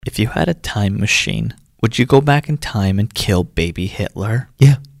If you had a time machine, would you go back in time and kill baby Hitler?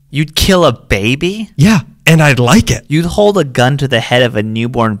 Yeah. You'd kill a baby? Yeah, and I'd like it. You'd hold a gun to the head of a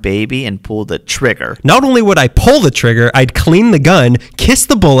newborn baby and pull the trigger. Not only would I pull the trigger, I'd clean the gun, kiss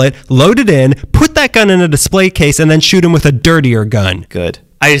the bullet, load it in, put that gun in a display case, and then shoot him with a dirtier gun. Good.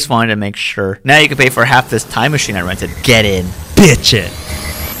 I just wanted to make sure. Now you can pay for half this time machine I rented. Get in. Bitch it.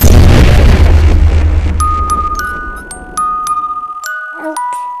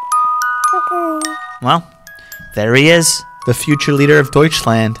 Well, there he is. The future leader of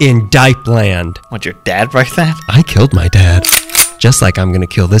Deutschland. In Dipeland. What, your dad write that? I killed my dad. Just like I'm gonna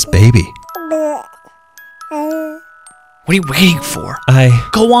kill this baby. What are you waiting for? I...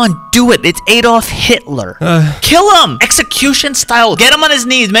 Go on, do it. It's Adolf Hitler. Kill him! Execution style. Get him on his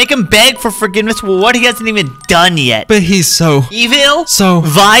knees. Make him beg for forgiveness for what he hasn't even done yet. But he's so... Evil? So...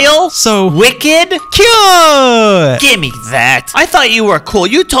 Vile? So... Wicked? Cute! Give me that. I thought you were cool.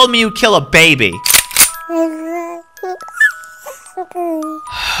 You told me you'd kill a baby.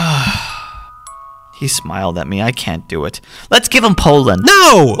 He smiled at me. I can't do it. Let's give him Poland.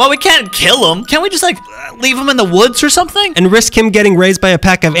 No! Well, we can't kill him. Can't we just, leave him in the woods or something? And risk him getting raised by a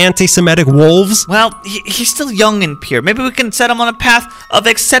pack of anti-Semitic wolves? Well, he's still young and pure. Maybe we can set him on a path of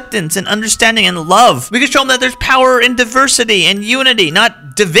acceptance and understanding and love. We can show him that there's power in diversity and unity,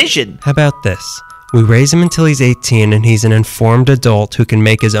 not division. How about this? We raise him until he's 18 and he's an informed adult who can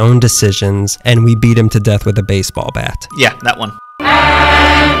make his own decisions, and we beat him to death with a baseball bat. Yeah, that one.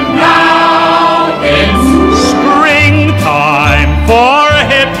 And now it's springtime for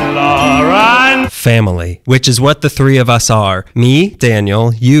Hitler and Family, which is what the three of us are. Me,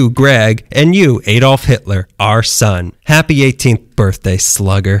 Daniel, you, Greg, and you, Adolf Hitler, our son. Happy 18th birthday,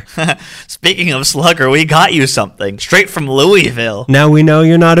 slugger. Speaking of Slugger, we got you something. Straight from Louisville. Now we know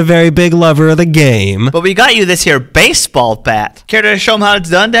you're not a very big lover of the game. But we got you this here baseball bat. Care to show him how it's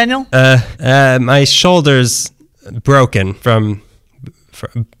done, Daniel? My shoulder's broken from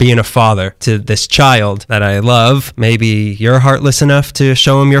being a father to this child that I love. Maybe you're heartless enough to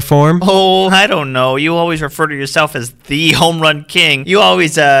show him your form? Oh, I don't know. You always refer to yourself as the home run king. You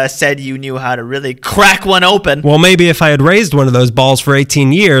always said you knew how to really crack one open. Well, maybe if I had raised one of those balls for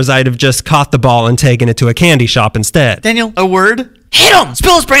 18 years, I'd have just caught the ball and taken it to a candy shop instead. Daniel, a word? Hit him!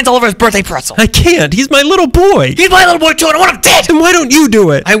 Spill his brains all over his birthday pretzel. I can't. He's my little boy. He's my little boy too, and I want him dead! Then why don't you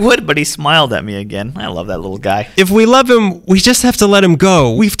do it? I would, but he smiled at me again. I love that little guy. If we love him, we just have to let him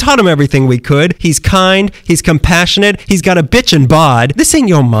go. We've taught him everything we could. He's kind. He's compassionate. He's got a bitchin' bod. This ain't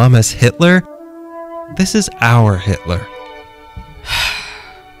your mama's Hitler. This is our Hitler.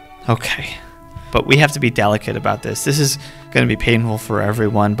 Okay. But we have to be delicate about this. This is going to be painful for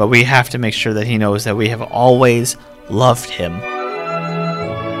everyone, but we have to make sure that he knows that we have always loved him.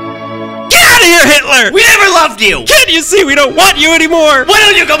 Get out of here, Hitler! We never loved you! Can't you see we don't want you anymore? Why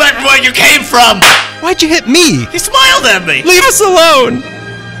don't you go back to where you came from? Why'd you hit me? He smiled at me! Leave us alone!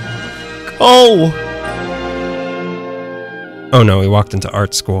 Oh. Oh no, he walked into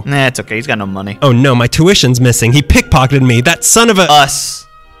art school. Nah, it's okay. He's got no money. Oh no, my tuition's missing. He pickpocketed me. That son of a... Us.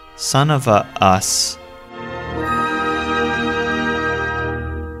 Son of a us.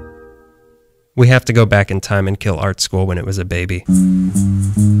 We have to go back in time and kill art school when it was a baby.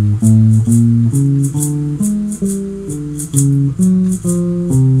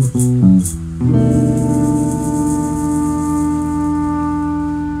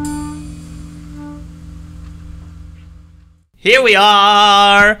 Here we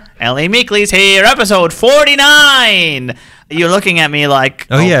are. Ellie Meekley's here. Episode 49. You're looking at me like...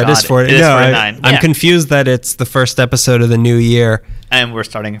 Oh yeah, God, it is 40. It is no, 49. I'm Yeah. confused that it's the first episode of the new year. And we're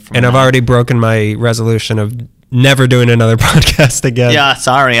starting from And I've already broken my resolution of never doing another podcast again. Yeah,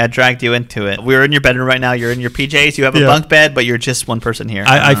 sorry, I dragged you into it. We're in your bedroom right now. You're in your PJs. You have a bunk bed, but you're just one person here.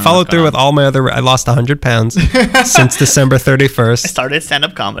 I followed through with all my other... I lost 100 pounds since December 31st. I started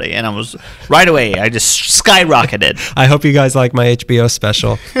stand-up comedy, and I was... Right away, I just skyrocketed. I hope you guys like my HBO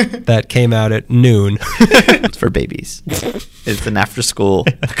special that came out at noon. It's for babies. It's an after-school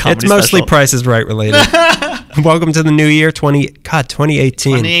comedy It's mostly special. Price is Right related. Welcome to the new year, 2018.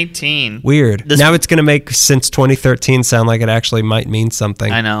 2018. Weird. Now it's going to make since 2013 sound like it actually might mean something.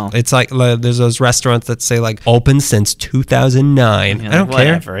 I know. It's like there's those restaurants that say like open since 2009. You're I don't like,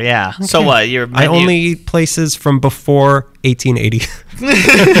 care. Whatever, yeah. So what? I only eat places from before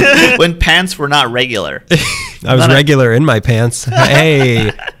 1880. When pants were not regular. I was regular in my pants.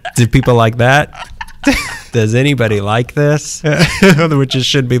 Hey, do people like that? Does anybody like this? Which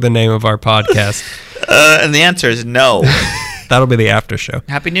should be the name of our podcast. And the answer is no. That'll be the after show.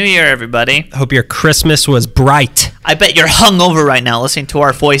 Happy New Year, everybody. Hope your Christmas was bright. I bet you're hungover right now listening to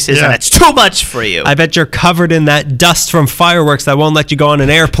our voices, Yeah. and it's too much for you. I bet you're covered in that dust from fireworks that won't let you go on an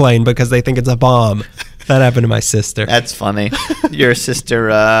airplane because they think it's a bomb. That happened to my sister. That's funny. Your sister,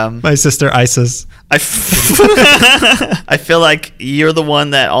 My sister Isis. I feel like you're the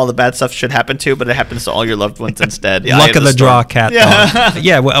one that all the bad stuff should happen to, but it happens to all your loved ones instead. The eye Luck of the draw, storm. cat Yeah. dog.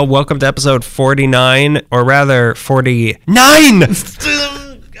 Yeah, well, welcome to episode 49, or rather 49!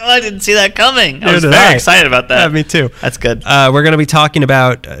 I didn't see that coming. I Neither was did very I. excited about that. Yeah, me too. That's good. We're going to be talking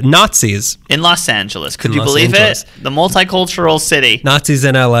about Nazis. In Los Angeles. Could In you Los believe Angeles. it? The multicultural city. Nazis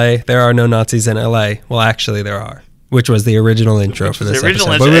in LA. There are no Nazis in LA. Well, actually, there are. Which was the original intro for was this the original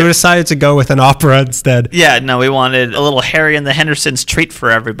episode. intro. But we decided to go with an opera instead. Yeah, no, we wanted a little Harry and the Hendersons treat for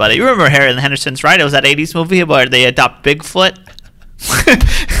everybody. You remember Harry and the Hendersons, right? It was that 80s movie where they adopt Bigfoot.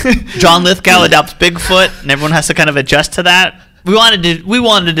 John Lithgow adopts Bigfoot, and everyone has to kind of adjust to that. We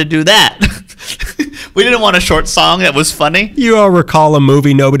wanted to do that. We didn't want a short song that was funny. You all recall a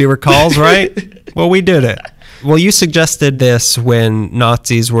movie nobody recalls, right? Well, we did it. Well, you suggested this when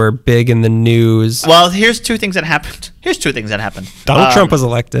Nazis were big in the news. Well, here's two things that happened. Donald Trump was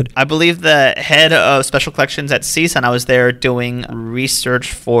elected. I believe the head of special collections at CSUN, I was there doing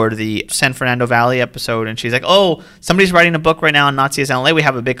research for the San Fernando Valley episode, and she's like, oh, somebody's writing a book right now on Nazis in LA. We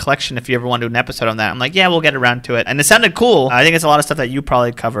have a big collection if you ever want to do an episode on that. I'm like, yeah, we'll get around to it. And it sounded cool. I think it's a lot of stuff that you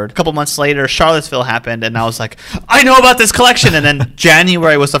probably covered. A couple months later, Charlottesville happened, and I was like, I know about this collection. And then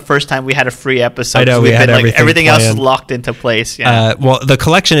January was the first time we had a free episode. I know, 'cause we we've had been, everything else is planned. locked into place. Yeah. Well, the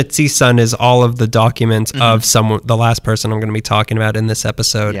collection at CSUN is all of the documents of the last person I'm going to be talking about in this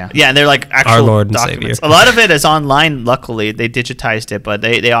episode. Yeah, and they're like actual Our Lord and documents. Savior. A lot of it is online. Luckily, they digitized it, but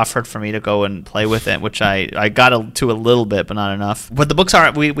they offered for me to go and play with it, which I got to a little bit, but not enough. But the books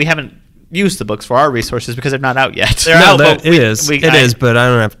aren't. We haven't used the books for our resources because they're not out yet. They're No, out, but it is. we- It is, but I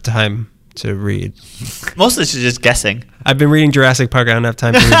don't have time to read. Most of this is just guessing. I've been reading Jurassic Park. I don't have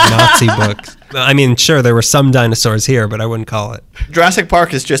time to read Nazi books. I mean, sure, there were some dinosaurs here, but I wouldn't call it. Jurassic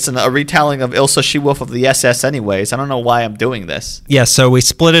Park is just a retelling of Ilsa She-Wolf of the SS anyways. I don't know why I'm doing this. Yeah, so we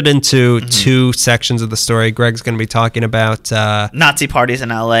split it into two sections of the story. Greg's going to be talking about, Nazi parties in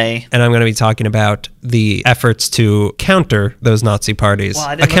LA. and I'm going to be talking about the efforts to counter those Nazi parties. Well,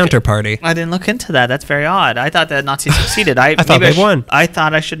 I A didn't counter party. I didn't look into that. That's very odd. I thought that Nazis succeeded. I thought maybe they won. I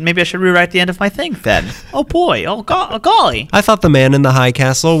thought maybe I should rewrite the end of my thing then. Oh boy. Oh golly. I thought The Man in the High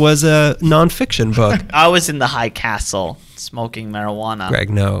Castle was a nonfiction book. I was in the High Castle smoking marijuana. Greg,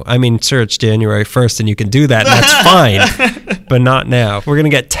 no. I mean, sure, it's January 1st and you can do that, and that's fine, but not now. We're going to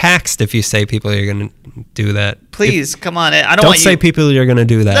get taxed if you say people are going to do that. Please, come on. I don't Don't want say you. people you're going to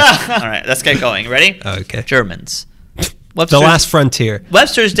do that. All right, let's get going. Ready? Okay. Germans. The last frontier.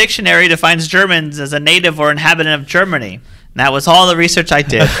 Webster's dictionary defines Germans as a native or inhabitant of Germany. And that was all the research I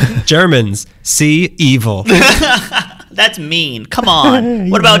did. Germans, see evil. That's mean. Come on.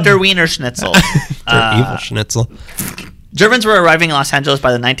 What about Der Wiener Schnitzel? They're evil schnitzel. Germans were arriving in Los Angeles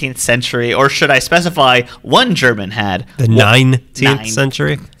by the 19th century, or should I specify, one German had. The 19th Nine.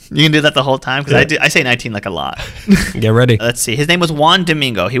 century. You can do that the whole time? Because Yeah. I say 19 like a lot. Get ready. Let's see. His name was Juan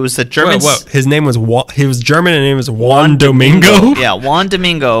Domingo. He was the German... Whoa. His name was he was German and his name was Juan Domingo. Yeah, Juan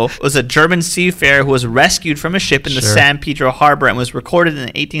Domingo was a German seafarer who was rescued from a ship in the Sure. San Pedro harbor and was recorded in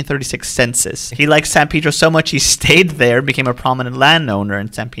the 1836 census. He liked San Pedro so much he stayed there and became a prominent landowner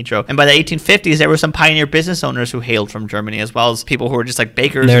in San Pedro. And by the 1850s, there were some pioneer business owners who hailed from Germany, as well as people who were just like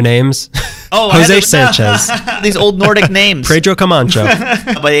bakers. Their names? Oh, I Jose had to- Sanchez. These old Nordic names. Pedro Camacho.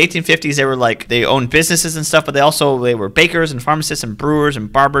 By the 1850s, they were they owned businesses and stuff, but they were bakers and pharmacists and brewers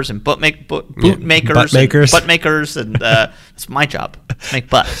and barbers and boot makers, butt makers. and butt makers, and it's my job, make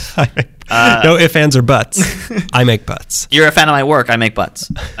butts. No ifs, ands, or buts. I make butts. You're a fan of my work. I make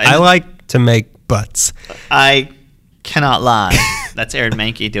butts. I like to make butts. I cannot lie. That's Aaron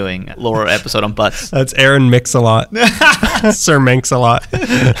Mankey doing a lower episode on butts. That's Aaron Mix-a-Lot. Sir Manx-a-Lot.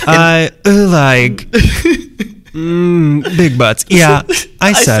 I like big butts. Yeah,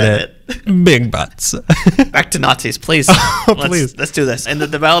 I said it. Big butts. Back to Nazis, please. Please. Let's do this. In the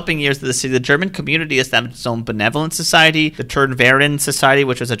developing years of the city, the German community established its own benevolent society, the Turnverein Society,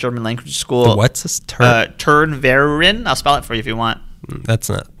 which was a German language school. What's this term? Turnverein. I'll spell it for you if you want. That's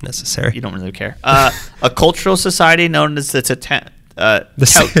not necessary. You don't really care. A cultural society known as the Satanic?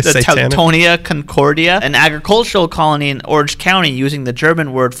 Teutonia Concordia, an agricultural colony in Orange County using the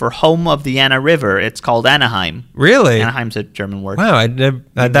German word for home of the Anna River. It's called Anaheim. Really? Anaheim's a German word. Wow,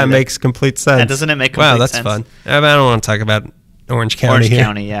 that makes complete sense. And doesn't it make Wow, complete that's sense? fun. I don't want to talk about Orange County. Orange here.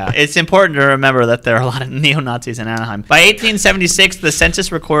 County, yeah. It's important to remember that there are a lot of neo-Nazis in Anaheim. By 1876, the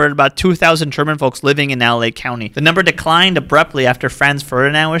census recorded about 2,000 German folks living in LA County. The number declined abruptly after Franz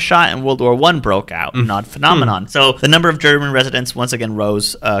Ferdinand was shot and World War I broke out. An odd phenomenon. So the number of German residents once again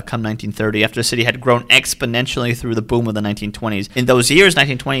rose come 1930 after the city had grown exponentially through the boom of the 1920s. In those years,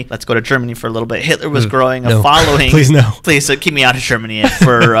 1920, let's go to Germany for a little bit. Hitler was growing a following. Please no. Please keep me out of Germany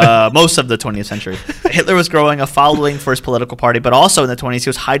for most of the 20th century. Hitler was growing a following for his political party, but also in the 20s, he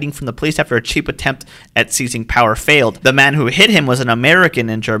was hiding from the police after a cheap attempt at seizing power failed. The man who hit him was an American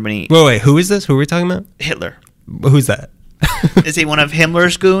in Germany. Wait, who is this? Who are we talking about? Hitler. Who's that? Is he one of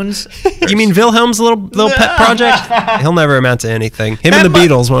Himmler's goons? You mean Wilhelm's little pet project? He'll never amount to anything. Him and the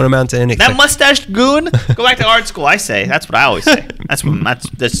Beatles won't amount to anything. That mustached goon? Go back to art school, I say. That's what I always say. That's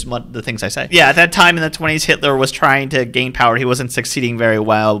what the things I say. Yeah, at that time in the 20s, Hitler was trying to gain power. He wasn't succeeding very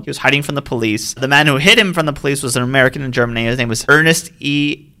well. He was hiding from the police. The man who hit him from the police was an American in Germany. His name was Ernest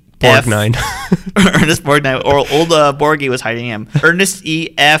E. Borgnine. Ernest Borgnine, or old Borgie was hiding him. Ernest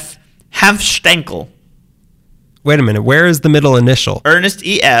E. F. Hanfstenkel. Wait a minute. Where is the middle initial? Ernest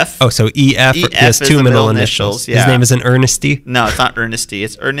E. F. Oh, so EF has is two the middle initials. yeah. His name isn't Ernesty? No, it's not Ernesty.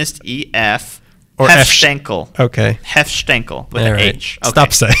 It's Ernest E. F. Or Hefstenkel. Okay. Hefstenkel with All an right. H. Okay.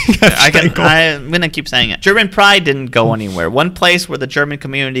 Stop saying I'm going to keep saying it. German pride didn't go anywhere. One place where the German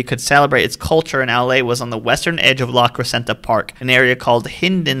community could celebrate its culture in LA was on the western edge of La Crescenta Park, an area called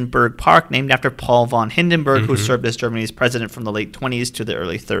Hindenburg Park, named after Paul von Hindenburg, who served as Germany's president from the late 20s to the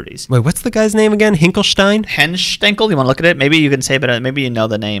early 30s. Wait, what's the guy's name again? Hinkelstein? Henstenkel? You want to look at it? Maybe you can say it, but maybe you know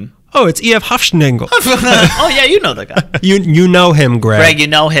the name. Oh, it's E.F. Hofstengel. Oh, yeah, you know the guy. You know him, Greg. Greg, you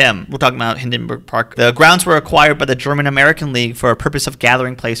know him. We're talking about Hindenburg Park. The grounds were acquired by the German-American League for a purpose of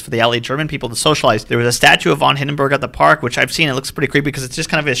gathering place for the LA German people to socialize. There was a statue of von Hindenburg at the park, which I've seen. It looks pretty creepy because it's just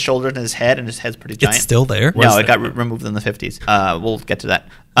kind of his shoulder and his head, and his head's pretty giant. It's still there? No, it got removed in the 50s. We'll get to that.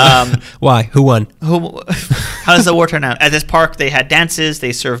 Why? Who won? How does the war turn out? At this park, they had dances.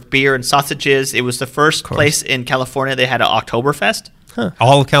 They served beer and sausages. It was the first place in California they had an Oktoberfest. Huh.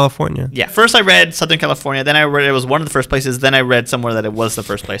 All of California. Yeah. First I read Southern California. Then I read it was one of the first places. Then I read somewhere that it was the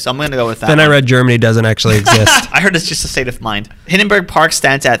first place. So I'm going to go with that. Then I read Germany doesn't actually exist. I heard it's just a state of mind. Hindenburg Park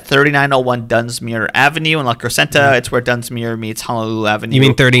stands at 3901 Dunsmuir Avenue in La Crescenta. It's where Dunsmuir meets Honolulu Avenue. You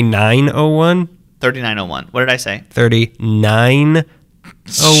mean 3901? 3901. What did I say? 3901?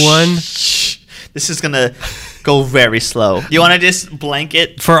 This is going to go very slow. You want to just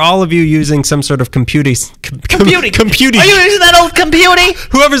blanket? For all of you using some sort of computing. Computing. Are you using that old computing?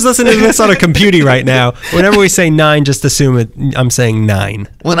 Whoever's listening to this on a computing right now, whenever we say 9, just assume I'm saying 9.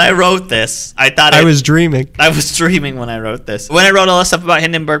 When I wrote this, I thought I was dreaming. I was dreaming when I wrote this. When I wrote all this stuff about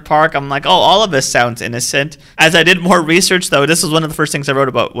Hindenburg Park, I'm like, oh, all of this sounds innocent. As I did more research, though, this was one of the first things I wrote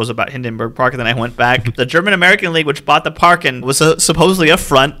about was about Hindenburg Park, and then I went back. The German-American League, which bought the park and was supposedly a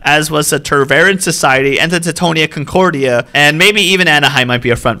front, as was the Tervarian Society and the Teutonia Concordia, and maybe even Anaheim might be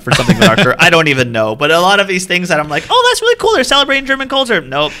a front for something darker. I don't even know. But a lot of these things that I'm like, oh, that's really cool. They're celebrating German culture.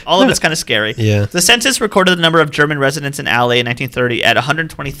 Nope. All of it's kind of scary. Yeah. The census recorded the number of German residents in LA in 1930 at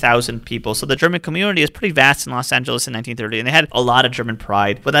 120,000 people. So the German community is pretty vast in Los Angeles in 1930, and they had a lot of German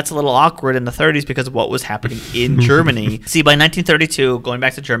pride. But that's a little awkward in the 30s because of what was happening in Germany. See, by 1932, going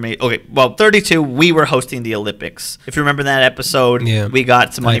back to Germany, 32, we were hosting the Olympics. If you remember that episode, we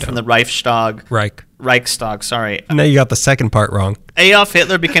got some money from the Reichstag, sorry. Now you got the second part wrong. Adolf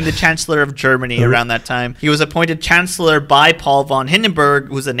Hitler became the Chancellor of Germany around that time. He was appointed Chancellor by Paul von Hindenburg,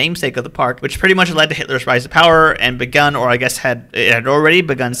 who was the namesake of the park, which pretty much led to Hitler's rise to power and begun, or I guess had already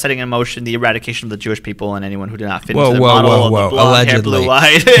begun, setting in motion the eradication of the Jewish people and anyone who did not fit into the model of the blonde-haired,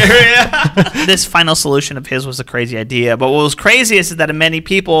 blue-eyed area. This final solution of his was a crazy idea, but what was craziest is that many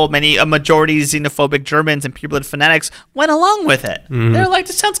a majority xenophobic Germans and pure-blood fanatics went along with it. They were like,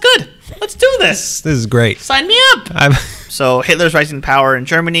 this sounds good. Let's do this. This is great. Sign me up. So Hitler's rising to power in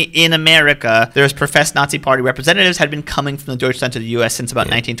Germany. In America, there's professed Nazi Party representatives had been coming from the Deutschland to the U.S. since about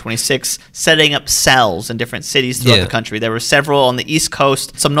 1926, setting up cells in different cities throughout the country. There were several on the East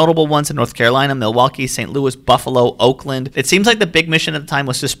Coast, some notable ones in North Carolina, Milwaukee, St. Louis, Buffalo, Oakland. It seems like the big mission at the time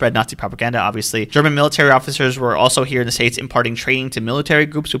was to spread Nazi propaganda, obviously. German military officers were also here in the States imparting training to military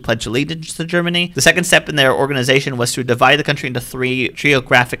groups who pledged allegiance to Germany. The second step in their organization was to divide the country into 3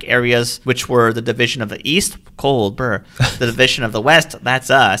 geographic areas, which were the Division of the East, cold, the Division of the West, that's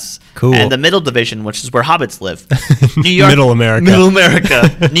us. Cool. And the Middle Division, which is where hobbits live. New York, Middle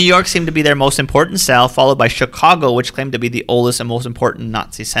America. New York seemed to be their most important cell, followed by Chicago, which claimed to be the oldest and most important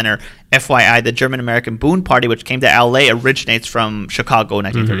Nazi center. FYI, the German-American Boon Party, which came to LA, originates from Chicago in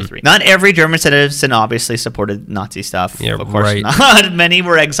 1933. Not every German citizen obviously supported Nazi stuff. Yeah, of course not. Many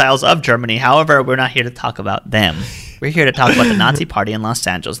were exiles of Germany. However, we're not here to talk about them. We're here to talk about the Nazi Party in Los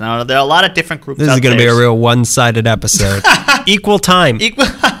Angeles. Now, there are a lot of different groups. This is going to be a real one-sided episode. Equal time.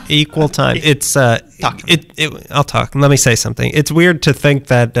 Equal time. It's I'll talk. Let me say something. It's weird to think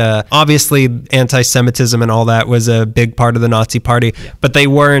that obviously anti-Semitism and all that was a big part of the Nazi Party, but they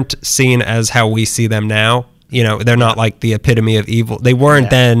weren't seen as how we see them now. You know, they're not like the epitome of evil. They weren't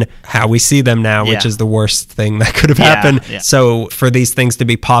then how we see them now, which is the worst thing that could have happened. Yeah. So for these things to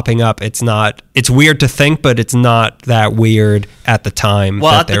be popping up, it's weird to think, but it's not that weird at the time.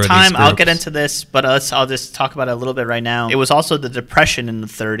 Well, at the time, I'll get into this, but I'll just talk about it a little bit right now. It was also the Depression in the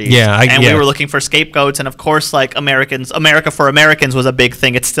 30s. Yeah. We were looking for scapegoats. And of course, like America for Americans was a big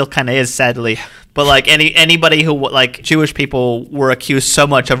thing. It still kind of is, sadly. But like anybody who, like, Jewish people were accused so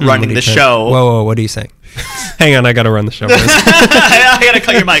much of running the show. Whoa, what are you saying? Hang on, I gotta run the show. I gotta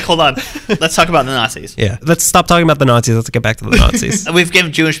cut your mic. Hold on. Let's talk about the Nazis. Yeah, let's stop talking about the Nazis. Let's get back to the Nazis. We've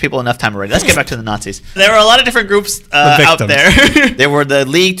given Jewish people enough time already. Let's get back to the Nazis. There were a lot of different groups out there. There were the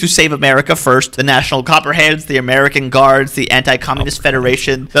League to Save America First, the National Copperheads, the American Guards, the Anti-Communist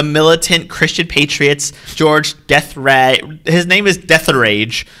Federation, the Militant Christian Patriots, George his name is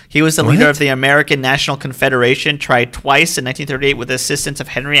Deatherage. He was the leader of the American National Confederation, tried twice in 1938 with the assistance of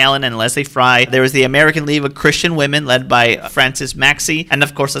Henry Allen and Leslie Fry. There was the American League of Christian Women, led by Frances Maxey. And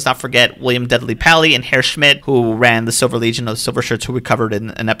of course, let's not forget William Dudley Pally and Herr Schmidt, who ran the Silver Legion of the Silver Shirts, who we covered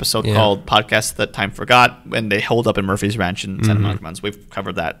in an episode called Podcast That Time Forgot, when they holed up in Murphy's Ranch in Santa Monica Mountains. We've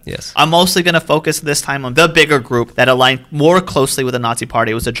covered that. Yes. I'm mostly going to focus this time on the bigger group that aligned more closely with the Nazi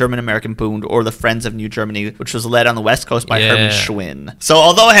Party. It was the German-American Bund, or the Friends of New Germany, which was led on the West Coast by Hermann Schwinn. So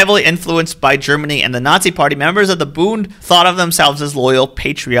although heavily influenced by Germany and the Nazi Party, members of the Bund thought of themselves as loyal,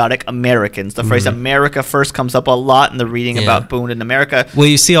 patriotic Americans. The phrase America First comes up a lot in the reading about Bund in America. Well,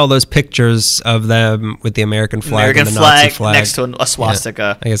 you see all those pictures of them with the American flag and the Nazi flag next to a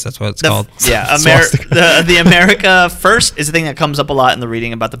swastika. I guess that's what it's called. Yeah, the America First is the thing that comes up a lot in the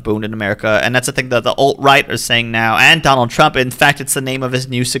reading about the Bund in America, and that's the thing that the alt-right are saying now, and Donald Trump. In fact, it's the name of his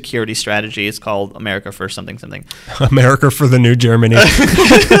new security strategy. It's called America First something. America for the New Germany.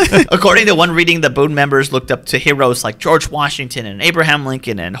 According to one reading, the Bund members looked up to heroes like George Washington and Abraham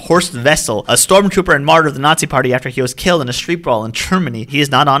Lincoln and Horst Wessel, a stormtrooper and martyr of the Nazi Party after he was killed in a street brawl in Germany. He is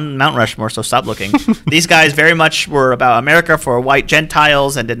not on Mount Rushmore, so stop looking. These guys very much were about America for white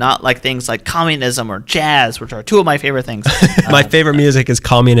Gentiles and did not like things like communism or jazz, which are two of my favorite things. My favorite music is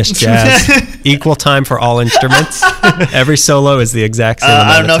communist jazz. Equal time for all instruments. Every solo is the exact same amount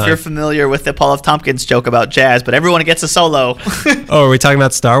I don't know of time. if you're familiar with the Paul F. Tompkins joke about jazz, but everyone gets a solo. Oh, are we talking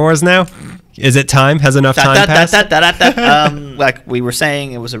about Star Wars now? Is it time? Has enough time passed? Like we were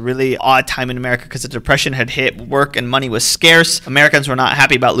saying, it was a really odd time in America because the Depression had hit, work and money was scarce. Americans were not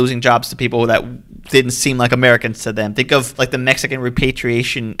happy about losing jobs to people that didn't seem like Americans to them. Think of like the Mexican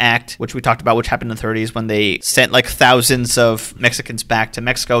Repatriation Act, which we talked about, which happened in the 30s when they sent like thousands of Mexicans back to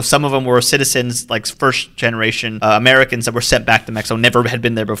Mexico. Some of them were citizens, like first generation Americans that were sent back to Mexico, never had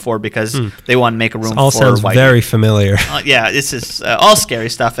been there before because they wanted to make a room for white. All sounds very familiar. Yeah, this is all scary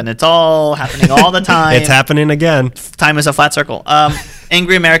stuff, and it's all happening all the time. It's happening again. Time is a flat circle.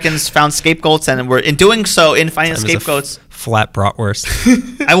 Angry Americans found scapegoats, and were in doing so, in finding the scapegoats, flat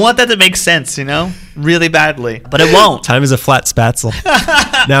bratwurst. I want that to make sense, really badly, but it won't. Time is a flat spatzel.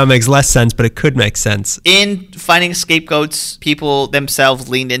 Now it makes less sense, but it could make sense. In finding scapegoats, people themselves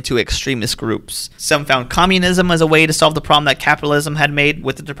leaned into extremist groups. Some found communism as a way to solve the problem that capitalism had made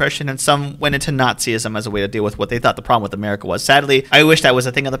with the Depression, and some went into Nazism as a way to deal with what they thought the problem with America was. Sadly, I wish that was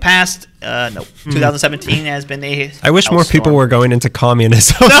a thing of the past. No. 2017 has been a I wish more people were going into communism.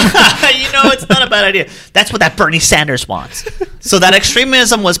 It's not a bad idea. That's what that Bernie Sanders wants. So that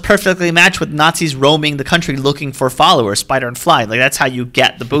extremism was perfectly matched with Nazis roaming the country looking for followers, spider and fly. Like, that's how you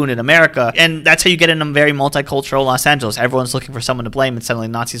get the Bund in America. And that's how you get in a very multicultural Los Angeles. Everyone's looking for someone to blame, and suddenly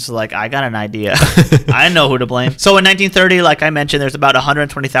Nazis are like, I got an idea. I know who to blame. So in 1930, like I mentioned, there's about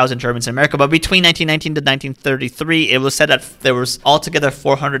 120,000 Germans in America. But between 1919 to 1933, it was said that there was altogether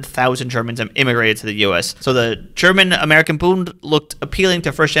 400,000 Germans immigrated to the U.S. So the German-American Bund looked appealing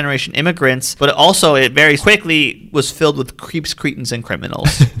to first-generation immigrants, but it very quickly was filled with creeps, cretins, and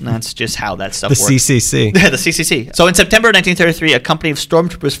criminals. And that's just how that stuff works. CCC. The CCC. So in September 1933, a company of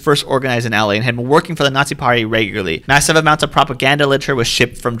stormtroopers first organized in LA and had been working for the Nazi Party regularly. Massive amounts of propaganda literature was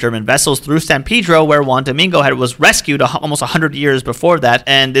shipped from German vessels through San Pedro, where Juan Domingo was rescued almost 100 years before that,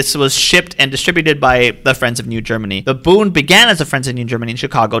 and this was shipped and distributed by the Friends of New Germany. The Bund began as the Friends of New Germany in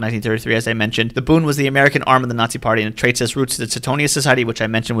Chicago, 1933, as I mentioned. The Bund was the American arm of the Nazi Party, and it traced its roots to the Teutonia Society, which I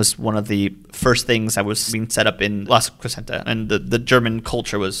mentioned was one of the first things that was being set up in Las Crescenta, and the German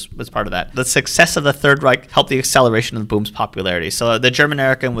culture was part of that. The success success of the Third Reich helped the acceleration of the Bund's popularity. So the German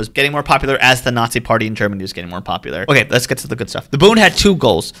American was getting more popular as the Nazi Party in Germany was getting more popular. Okay, let's get to the good stuff. The Bund had two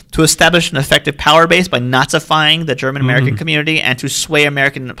goals: to establish an effective power base by Nazifying the German American community, and to sway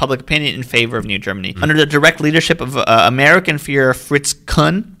American public opinion in favor of New Germany. Under the direct leadership of American Führer Fritz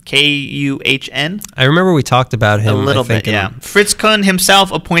Kuhn, Kuhn. I remember we talked about him A little bit, yeah. Fritz Kuhn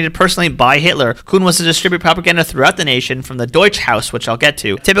himself, appointed personally by Hitler. Kuhn was to distribute propaganda throughout the nation from the Deutsche Haus, which I'll get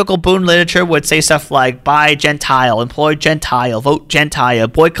to. Typical Bund literature would say stuff like, buy Gentile, employ Gentile, vote Gentile,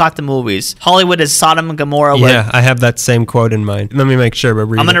 boycott the movies. Hollywood is Sodom and Gomorrah. Yeah, I have that same quote in mind. Let me make sure,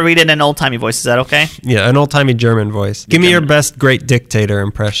 but I'm going to read it in an old-timey voice. Is that okay? Yeah, an old-timey German voice. Give me your best great dictator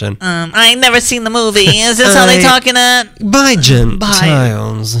impression. I ain't never seen the movie. Is this how they talking at? Buy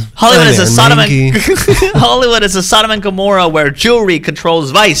Gentiles. Hollywood is a Sodom and Hollywood is a Sodom and Gomorrah where jewelry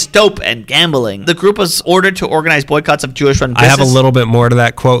controls vice, dope, and gambling. The group was ordered to organize boycotts of Jewish-run businesses. I have a little bit more to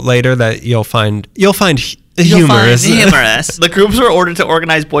that quote later that you'll find humorous. The groups were ordered to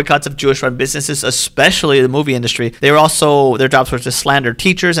organize boycotts of Jewish-run businesses, especially the movie industry. They were also, their jobs were to slander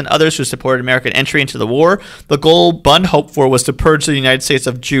teachers and others who supported American entry into the war. The goal Bund hoped for was to purge the United States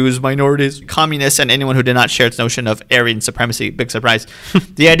of Jews, minorities, communists, and anyone who did not share its notion of Aryan supremacy. Big surprise.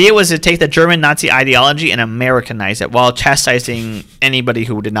 The idea was to take the German Nazi ideology and Americanize it while chastising anybody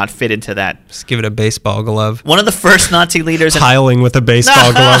who did not fit into that. Just give it a baseball glove. One of the first Nazi leaders... Piling with a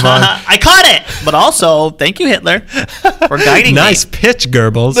baseball glove on. I caught it! But also... Thank you, Hitler, for guiding me. Nice pitch,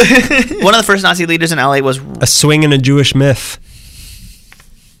 Goebbels. One of the first Nazi leaders in LA was... A swing in a Jewish myth.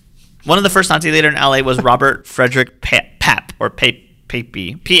 One of the first Nazi leaders in LA was Robert Frederick Pape, or Pape. Pape.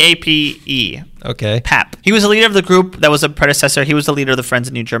 Okay. Pape. He was the leader of the group that was a predecessor. He was the leader of the Friends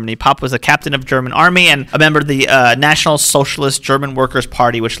of New Germany. Pape was a captain of German army and a member of the National Socialist German Workers'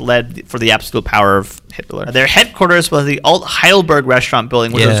 Party, which led for the absolute power of Hitler. Their headquarters was the Alt Heidelberg restaurant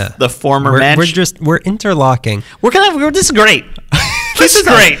building, which was the former mansion. We're interlocking. This is great. This is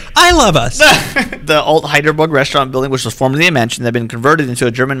great. I love us. The Alt Heidelberg restaurant building, which was formerly a mansion, had been converted into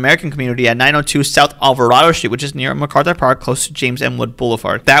a German-American community at 902 South Alvarado Street, which is near MacArthur Park, close to James M. Wood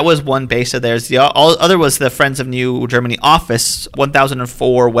Boulevard. That was one base of theirs. The other was the Friends of New Germany office,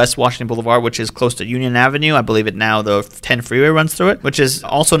 1004 West Washington Boulevard, which is close to Union Avenue. I believe it now, the 10 freeway runs through it, which is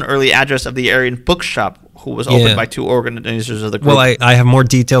also an early address of the Aryan Bookshop, who was opened by two organizers of the group. Well, I have more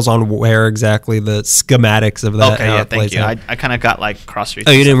details on where exactly the schematics of that. Okay, yeah, thank you. I kind of got like cross streets.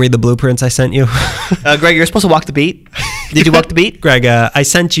 Oh, you didn't read the blueprints I sent you? Greg, you're supposed to walk the beat. Did you walk the beat? Greg, I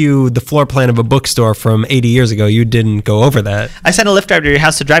sent you the floor plan of a bookstore from 80 years ago. You didn't go over that. I sent a Lyft driver to your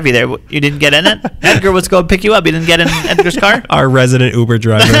house to drive you there. You didn't get in it? Edgar was going to pick you up. You didn't get in Edgar's car? Our resident Uber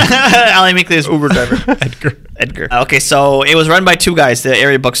driver. Ali Meekley's Uber driver. Edgar. Okay, so it was run by two guys, the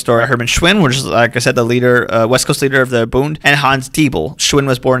area bookstore, Hermann Schwinn, which is, like I said, the leader, West Coast leader of the Bund, and Hans Diebel. Schwinn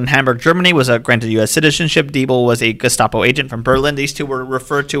was born in Hamburg, Germany, was granted U.S. citizenship. Diebel was a Gestapo agent from Berlin. These two were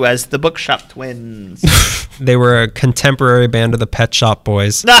referred to as the Bookshop Twins. They were a contemporary band of the Pet Shop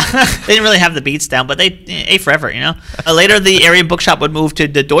Boys. They didn't really have the beats down, but they ate forever, you know? Later, the area bookshop would move to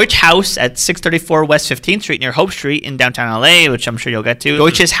the Deutsche Haus at 634 West 15th Street near Hope Street in downtown LA, which I'm sure you'll get to.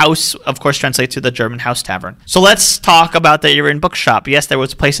 Deutsches Haus, of course, translates to the German House Tavern. So let's talk about the Aryan Bookshop. Yes, there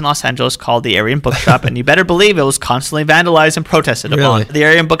was a place in Los Angeles called the Aryan Bookshop, and you better believe it was constantly vandalized and protested upon. The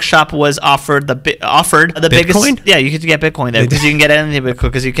Aryan Bookshop was offered the Bitcoin? biggest... Yeah, you could get Bitcoin there because you can get anything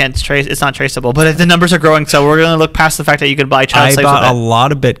because you can't trace... It's not traceable, but the numbers are growing, so we're going to look past the fact that you could buy child slaves with I bought a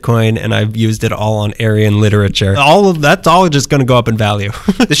lot of Bitcoin, and I've used it all on Aryan literature. That's all just going to go up in value.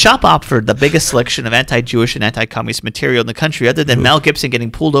 The shop offered the biggest selection of anti-Jewish and anti-communist material in the country, other than Mel Gibson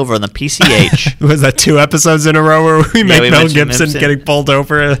getting pulled over on the PCH. Was that 2 episodes in a row where we make Mel Gibson getting pulled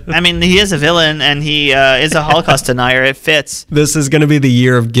over? I mean, he is a villain, and he is a Holocaust denier. It fits. This is going to be the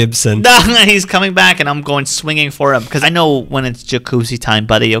year of Gibson. He's coming back, and I'm going swinging for him, because I know when it's jacuzzi time,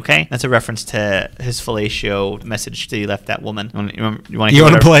 buddy, okay? That's a reference to his fellatio message that he left that woman. You want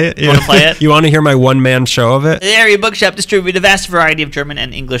to play it? You want to play it? You want to hear my one-man show of it? The Area Bookshop distributed a vast variety of German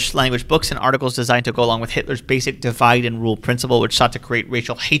and English language books and articles designed to go along with Hitler's basic divide and rule principle, which sought to create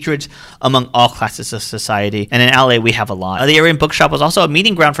racial hatred among all classes of society. And in LA, we have a lot. The Aryan Bookshop was also a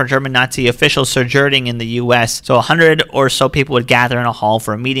meeting ground for German Nazi officials sojourning in the U.S. So 100 or so people would gather in a hall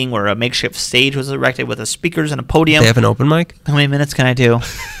for a meeting where a makeshift stage was erected with speakers and a podium. They have an open mic? How many minutes can I do?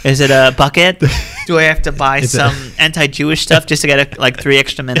 Is it a bucket? Do I have to buy some anti-Jewish stuff just to get 3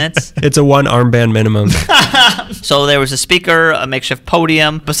 extra minutes? It's a 1 armband minimum. So there was a speaker, a makeshift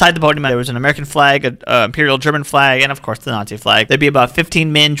podium. Beside the podium, there was an American flag, an Imperial German flag, and of course the Nazi flag. There'd be about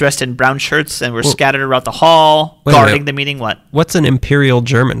 15 men dressed in brown shirts and were scattered around the hall, guarding the meeting. What? What's an Imperial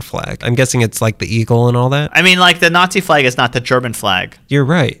German flag? I'm guessing it's like the illegal and all that. I mean, like, the Nazi flag is not the German flag. You're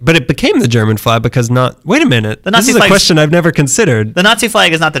right. But it became the German flag because wait a minute. The Nazi this is a flag's- question I've never considered. The Nazi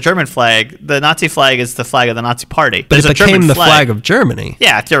flag is not the German flag. The Nazi flag is the flag of the Nazi party. But There's it a German became the flag of Germany.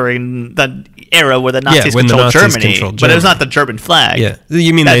 Yeah, during the era where the Nazis when the controlled Nazis Germany. controlled But it was Germany. not the German flag. Yeah.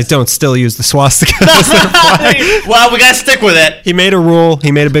 You mean That's- they don't still use the swastika as their flag? Well, we gotta stick with it. He made a rule.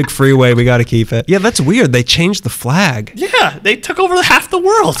 He made a big freeway. We got to keep it. Yeah, that's weird. They changed the flag. Yeah, they took over half the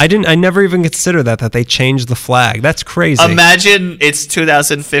world. I never even considered that they changed the flag. That's crazy. Imagine it's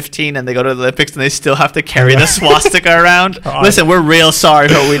 2015 and they go to the Olympics and they still have to carry the swastika around. Listen, we're real sorry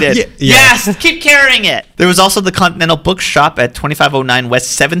for what we did. Yeah. Yes, keep carrying it. There was also the Continental Bookshop at 2509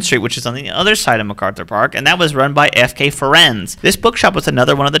 West 7th Street, which is on the other side of MacArthur Park, and that was run by F.K. Ferenz. This bookshop was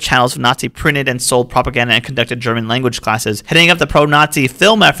another one of the channels of Nazi printed and sold propaganda and conducted German language classes. Heading up the pro-Nazi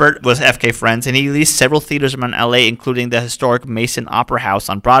film effort was F.K. Ferenz, and he leased several theaters around L.A., including the historic Mason Opera House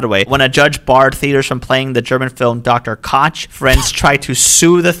on Broadway. When a judge barred theaters from playing the German film Dr. Koch, Ferenz tried to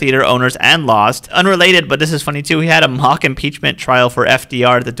sue the theater owners and lost. Unrelated, but this is funny too, he had a mock impeachment trial for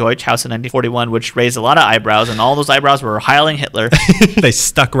FDR at the Deutsche House in 1941, which raised a lot of eyebrows, and all those eyebrows were Heiling Hitler. They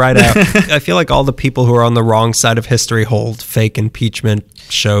stuck right out. I feel like all the people who are on the wrong side of history hold fake impeachment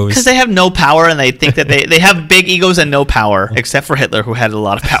shows. Because they have no power, and they think that they have big egos and no power, except for Hitler, who had a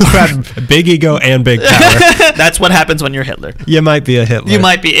lot of power. Big ego and big power. That's what happens when you're Hitler. You might be a Hitler. You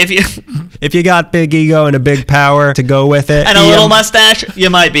might be, if you got big ego and a big power to go with it, and a little mustache, you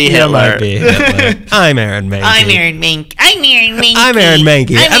might be Hitler. You might be Hitler. I'm Aaron Mankey. I'm Aaron Mankey. I'm Aaron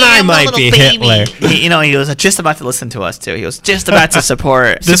Mankey, and I might be Hitler. He was just about to listen to us too. He was just about to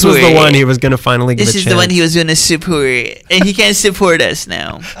support. This was the one he was going to finally give a chance. This is the one he was going to support, and he can't support us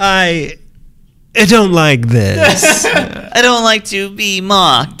now. I don't like this. I don't like to be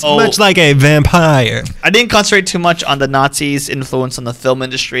mocked. Much like a vampire. I didn't concentrate too much on the Nazis' influence on the film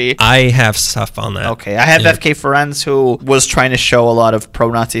industry. I have stuff on that. Okay, I have F.K. Ferenz, who was trying to show a lot of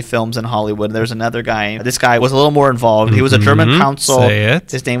pro-Nazi films in Hollywood. There's another guy. This guy was a little more involved. He was a German consul. Say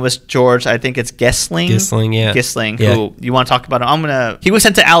it. His name was George, I think it's Gessling. Gessling, Yeah. who, you want to talk about him? He was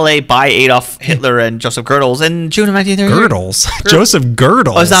sent to L.A. by Adolf Hitler and Joseph Goebbels in June of 1933. Goebbels? Joseph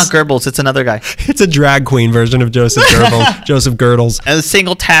Goebbels? Oh, it's not Goebbels. It's another guy. It's a drag queen version of Joseph Goebbels. Joseph Goebbels. And the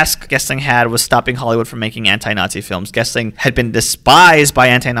single task Gessling had was stopping Hollywood from making anti-Nazi films. Gessling had been despised by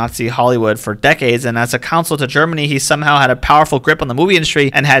anti-Nazi Hollywood for decades, and as a consul to Germany, he somehow had a powerful grip on the movie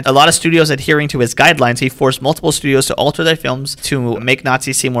industry and had a lot of studios adhering to his guidelines. He forced multiple studios to alter their films to make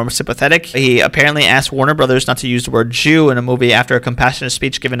Nazis seem more sympathetic. He apparently asked Warner Brothers not to use the word Jew in a movie after a compassionate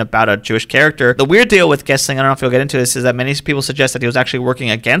speech given about a Jewish character. The weird deal with Gessling, I don't know if you'll get into this, is that many people suggest that he was actually working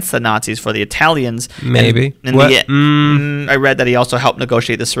against the Nazis for the Italians. Maybe. I read that he also helped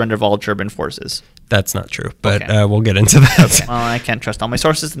negotiate the surrender of all German forces. That's not true, but Okay. we'll get into that. Well, I can't trust all my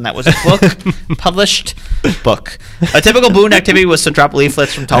sources, and that was a book, published book. A typical Boone activity was to drop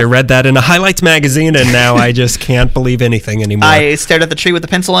leaflets from I read that in a Highlights magazine, and now I just can't believe anything anymore. I stared at the tree with the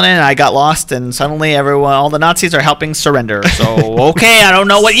pencil in it, and I got lost, and suddenly all the Nazis are helping surrender. So, okay, I don't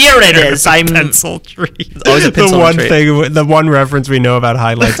know what year it is. I'm pencil tree. always a pencil the one tree. thing, the one reference we know about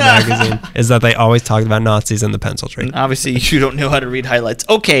Highlights magazine is that they always talked about Nazis in the pencil tree. Obviously, you don't know how to read highlights.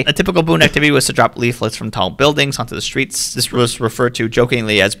 Okay, a typical Boone activity was to drop leaflets from tall buildings onto the streets. This was referred to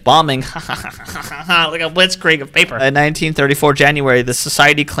jokingly as bombing. Like a blitzkrieg of paper. In 1934 January, the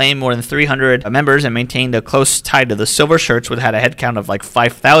society claimed more than 300 members and maintained a close tie to the Silver Shirts, which had a head count of like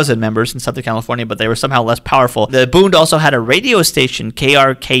 5,000 members in Southern California, but they were somehow less powerful. The Boone also had a radio station,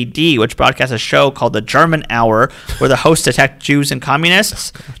 KRKD, which broadcast a show called The German Hour, where the hosts attacked Jews and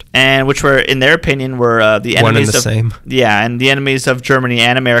communists, and which were, in their opinion, were the enemies One and the of same. Yeah, and the enemies of Germany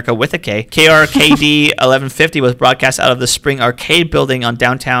and America with a K. KRKD 1150 was broadcast out of the Spring Arcade building on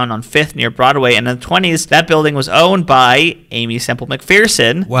downtown on 5th near Broadway, and in the 20s, that building was owned by Amy Semple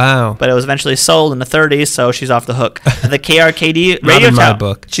McPherson. Wow. But it was eventually sold in the 30s, so she's off the hook. The KRKD Not radio in my tower.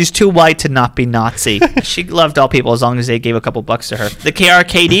 book. She's too white to not be Nazi. She loved all people as long as they gave a couple bucks to her. The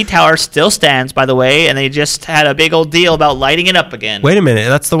KRKD tower still stands, by the way, and they just had a big old deal about lighting it up again. Wait a minute.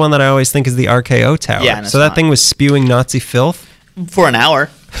 That's the one that I always think is the RKO tower. Yeah, and it's so that not. thing was spewing Nazi filth? For an hour.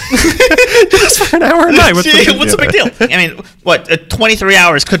 Just for an hour a night. What's What's the big deal? I mean, what? 23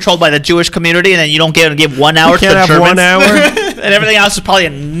 hours controlled by the Jewish community, and then you don't give 1 hour You to can't the have Germans? 1 hour? And everything else was probably a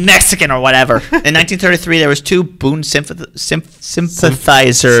Mexican or whatever. In 1933, there was 2 Boone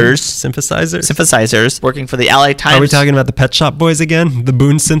synthesizers working for the LA Times. Are we talking about the Pet Shop Boys again? The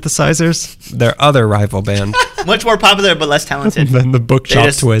Boone Synthesizers? Their other rival band. Much more popular, but less talented than the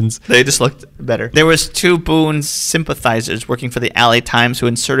Bookshop Twins. They just looked better. There was 2 Boone sympathizers working for the LA Times who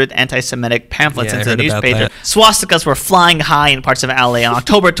inserted anti-Semitic pamphlets into the newspaper. Swastikas were flying high in parts of LA. On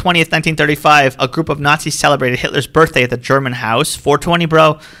October 20th, 1935, a group of Nazis celebrated Hitler's birthday at the German house. 420,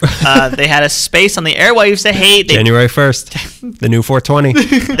 bro. They had a space on the airwaves to hate. January 1st, the new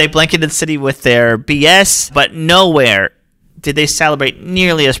 420. They blanketed the city with their BS, but nowhere did they celebrate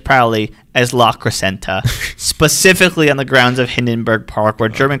nearly as proudly as La Crescenta, specifically on the grounds of Hindenburg Park, where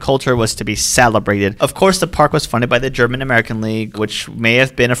German culture was to be celebrated. Of course, the park was funded by the German American League, which may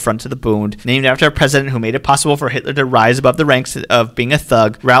have been a front to the Bund, named after a president who made it possible for Hitler to rise above the ranks of being a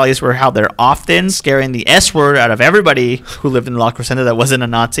thug. Rallies were held there often, scaring the S word out of everybody who lived in La Crescenta that wasn't a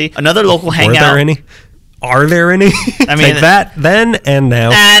Nazi. Another local hangout. Were there any? Are there any? I mean, like that then and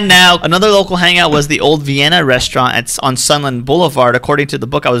now. And now. Another local hangout was the Old Vienna restaurant on Sunland Boulevard. According to the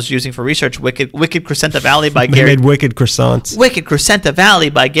book I was using for research, Wicked Crescenta Valley by Gary. They made wicked croissants. Wicked Crescenta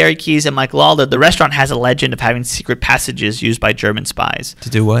Valley by Gary Keyes and Mike Lawler. The restaurant has a legend of having secret passages used by German spies. To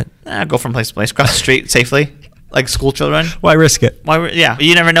do what? Go from place to place. Cross the street safely. Like school children. Why risk it? Yeah.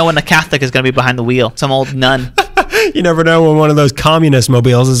 You never know when the Catholic is going to be behind the wheel. Some old nun. You never know when one of those communist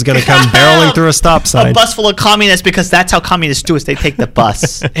mobiles is going to come barreling through a stop sign. A bus full of communists, because that's how communists do it. They take the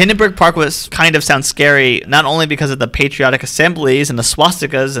bus. Hindenburg Park sounds scary, not only because of the patriotic assemblies and the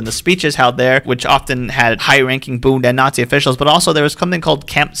swastikas and the speeches held there, which often had high-ranking Bund and Nazi officials, but also there was something called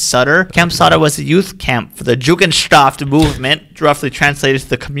Camp Sutter. Camp Sutter was a youth camp for the Jugendschaft movement, roughly translated to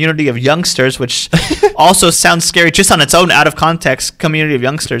the community of youngsters, which also sounds scary just on its own, out of context, community of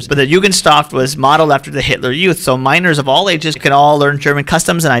youngsters. But the Jugendschaft was modeled after the Hitler Youth, so minors of all ages could all learn German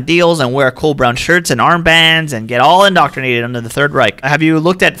customs and ideals and wear cool brown shirts and armbands and get all indoctrinated under the Third Reich. Have you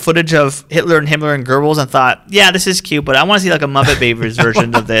looked at footage of Hitler and Himmler and Goebbels and thought, yeah, this is cute, but I want to see like a Muppet Babies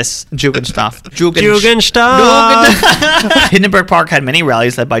version of this Jugendschaft. Hindenburg Park had many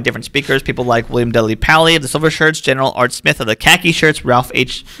rallies led by different speakers, people like William Dudley Pally of the silver shirts, General Art Smith of the khaki shirts, Ralph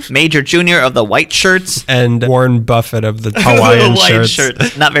H. Major Jr. of the white shirts, and Warren Buffett of the Hawaiian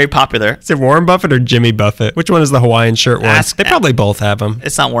shirts. Not very popular. Is it Warren Buffett or Jimmy Buffett? Which one is the Hawaiian shirt one? They probably both have them.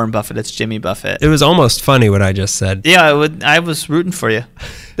 It's not Warren Buffett, it's Jimmy Buffett. It was almost funny what I just said. Yeah, I was rooting for you.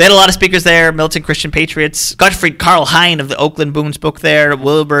 They had a lot of speakers there, militant Christian patriots. Gottfried Karl Hein of the Oakland Boone spoke there.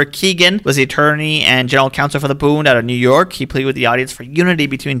 Wilbur Keegan was the attorney and general counsel for the Boone out of New York. He pleaded with the audience for unity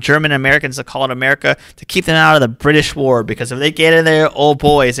between German and Americans to call it America, to keep them out of the British war, because if they get in there, oh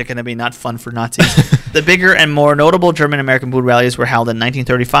boy, is it going to be not fun for Nazis. The bigger and more notable German-American Boone rallies were held in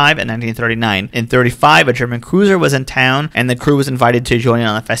 1935 and 1939. In 1935, a German cruiser was in town, and the crew was invited to join in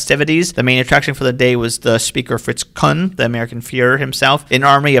on the festivities. The main attraction for the day was the speaker Fritz Kuhn, the American Führer himself. An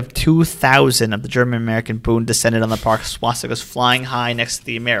army of 2,000 of the German-American Boone descended on the park, swastikas flying high next to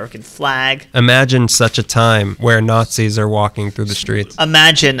the American flag. Imagine such a time where Nazis are walking through the streets.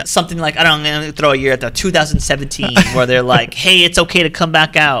 Imagine something like, I'm going to throw a year at the 2017, where they're like, hey, it's okay to come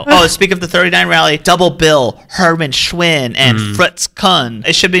back out. Oh, speak of the 39 rally, Double Bill, Herman Schwinn, and Fritz Kuhn.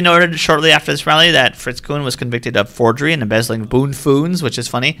 It should be noted shortly after this rally that Fritz Kuhn was convicted of forgery and embezzling Boone Foons, which is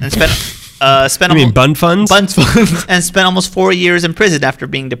funny, and spent Bun Funds? Bun Funds. And spent almost 4 years in prison after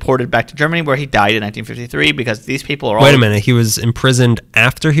being deported back to Germany, where he died in 1953, because these people are all... Wait a minute, he was imprisoned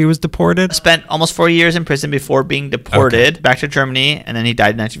after he was deported? Spent almost 4 years in prison before being deported back to Germany, and then he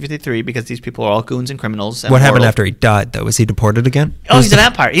died in 1953, because these people are all goons and criminals. And what happened after he died, though? Was he deported again? Oh, he's a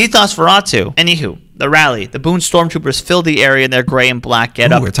vampire. He's Nosferatu. Anywho, the rally. The Boone stormtroopers filled the area in their gray and black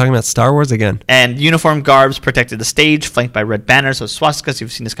getup. We're talking about Star Wars again. And uniform garbs protected the stage, flanked by red banners with swastikas.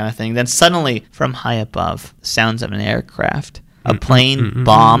 You've seen this kind of thing. Then suddenly, from high above, the sounds of an aircraft. A plane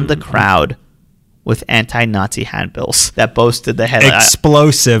bombed the crowd with anti-Nazi handbills that boasted the headline.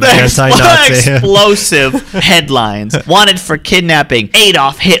 Explosive anti-Nazi. Explosive headlines. Wanted for kidnapping.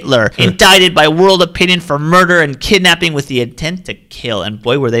 Adolf Hitler. Indicted by world opinion for murder and kidnapping with the intent to kill. And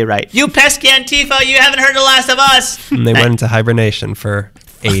boy, were they right. You pesky Antifa, you haven't heard the last of us. And they went into hibernation for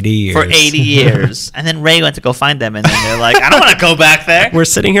 80 years. For 80 years. And then Ray went to go find them, and then they're like, I don't want to go back there. We're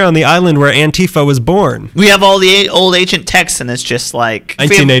sitting here on the island where Antifa was born. We have all the old ancient texts, and it's just like...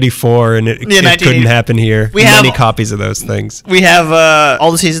 1984, and it couldn't happen here. We have many copies of those things. We have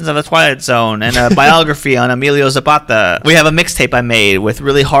all the seasons of The Twilight Zone, and a biography on Emilio Zapata. We have a mixtape I made with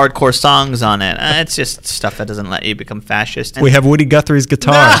really hardcore songs on it. It's just stuff that doesn't let you become fascist. We have Woody Guthrie's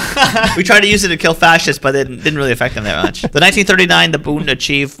guitar. We tried to use it to kill fascists, but it didn't really affect them that much. The 1939, the Boone achieved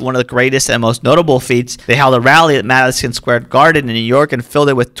achieve one of the greatest and most notable feats. They held a rally at Madison Square Garden in New York and filled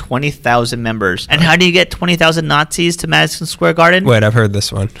it with 20,000 members. And how do you get 20,000 Nazis to Madison Square Garden? Wait, I've heard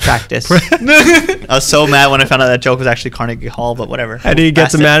this one. Practice. I was so mad when I found out that joke was actually Carnegie Hall, but whatever. How do you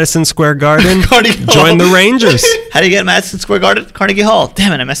get to Madison Square Garden? Carnegie Hall. Join the Rangers. How do you get Madison Square Garden? Carnegie Hall.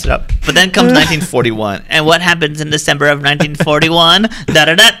 Damn it, I messed it up. But then comes 1941. And what happens in December of 1941?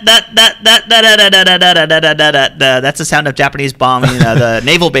 That's the sound of Japanese bombing the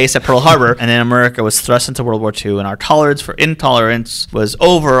naval base at Pearl Harbor. And then America was thrust into World War II, and our tolerance for intolerance was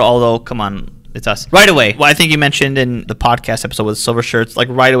over, although, come on, it's us. Right away. Well, I think you mentioned in the podcast episode with Silver Shirts, like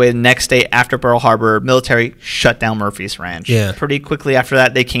right away the next day after Pearl Harbor, military shut down Murphy's Ranch. Yeah. Pretty quickly after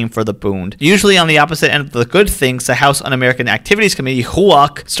that, they came for the Bund. Usually on the opposite end of the good things, the House Un-American Activities Committee,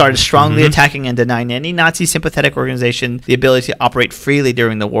 HUAC, started strongly attacking and denying any Nazi sympathetic organization the ability to operate freely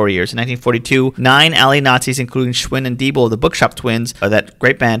during the war years. In 1942, 9 Allied Nazis, including Schwinn and Diebel, the Bookshop Twins, that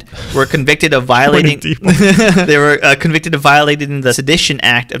great band, were convicted of violating they were convicted of violating the Sedition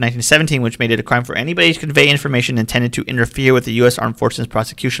Act of 1917, which made it a crime for anybody to convey information intended to interfere with the U.S. Armed Forces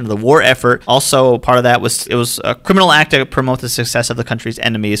prosecution of the war effort. Also, part of that was a criminal act to promote the success of the country's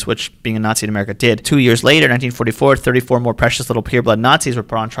enemies, which being a Nazi in America did. 2 years later, 1944, 34 more precious little pureblood Nazis were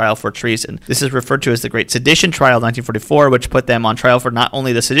put on trial for treason. This is referred to as the Great Sedition Trial of 1944, which put them on trial for not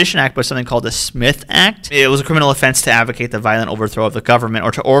only the Sedition Act, but something called the Smith Act. It was a criminal offense to advocate the violent overthrow of the government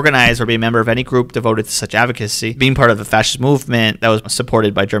or to organize or be a member of any group devoted to such advocacy. Being part of the fascist movement that was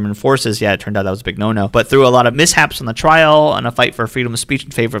supported by German forces, it turned out that was a big no-no. But through a lot of mishaps on the trial and a fight for freedom of speech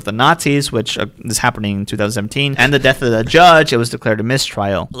in favor of the Nazis, which is happening in 2017, and the death of the judge, it was declared a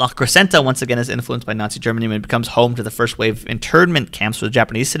mistrial. La Crescenta, once again, is influenced by Nazi Germany and becomes home to the first wave of internment camps for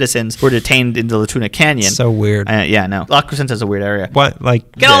Japanese citizens who were detained in the Latuna Canyon. So weird. Yeah, no. La Crescenta is a weird area. What?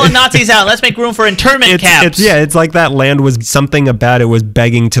 Like, get all the Nazis out. Let's make room for internment camps. It's like that land was something about it was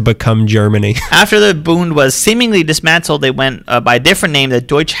begging to become Germany. After the Bund was seemingly dismantled, they went by a different name, the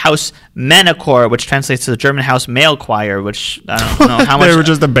Deutsche Haus Männerchor, which translates to the German House Male Choir, which I don't know how much. They were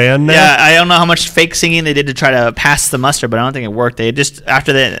just a band now? Yeah, I don't know how much fake singing they did to try to pass the muster, but I don't think it worked. They just,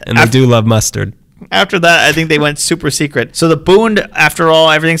 they do love mustard. After that, I think they went super secret. So the Bund, after all,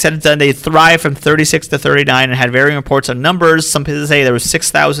 everything said and done, they thrived from 36 to 39 and had varying reports on numbers. Some people say there was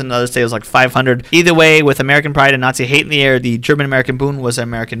 6,000, others say it was like 500. Either way, with American pride and Nazi hate in the air, the German-American Bund was an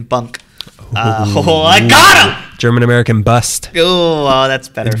American bunk. I got him! German-American bust. Oh, that's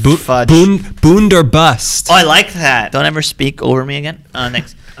better. Fudge. Bund or bust. Oh, I like that. Don't ever speak over me again.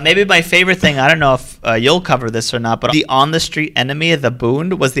 Next. Maybe my favorite thing, I don't know if you'll cover this or not, but the on-the-street enemy of the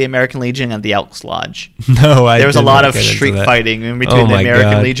Bund was the American Legion and the Elks Lodge. No, There was a lot of street fighting in between the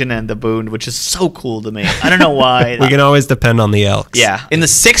American Legion and the Bund, which is so cool to me. I don't know why. We can always depend on the Elks. Yeah. In the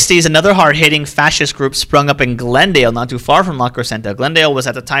 60s, another hard-hitting fascist group sprung up in Glendale, not too far from La Crescenta. Glendale was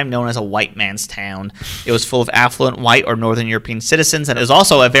at the time known as a white man's town. It was full of affluent white or Northern European citizens, and it was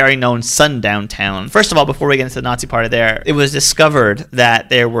also a very known sundown town. First of all, before we get into the Nazi part of there, it was discovered that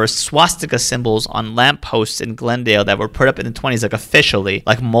there were swastika symbols on lampposts in Glendale that were put up in the 20s, like officially,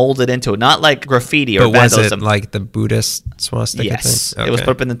 like molded into it, not like graffiti or vandalism. Was it like the Buddhist swastika yes, thing? Okay. It was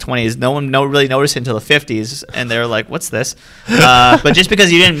put up in the 20s. No one really noticed it until the 50s, and they were like, what's this? But just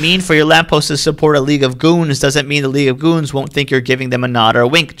because you didn't mean for your lamppost to support a League of Goons doesn't mean the League of Goons won't think you're giving them a nod or a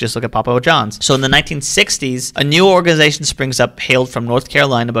wink. Just look at Papa John's. So in the 1960s, a new organization springs up, hailed from North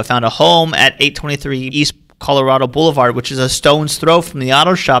Carolina, but found a home at 823 East Colorado Boulevard, which is a stone's throw from the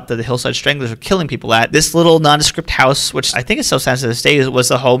auto shop that the Hillside Stranglers were killing people at. This little nondescript house, which I think is still stands to this day, was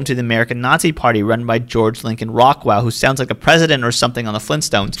the home to the American Nazi Party run by George Lincoln Rockwell, who sounds like a president or something on the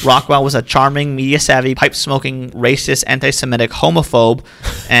Flintstones. Rockwell was a charming, media-savvy, pipe-smoking, racist, anti-Semitic homophobe,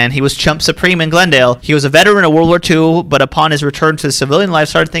 and he was chump supreme in Glendale. He was a veteran of World War II, but upon his return to civilian life,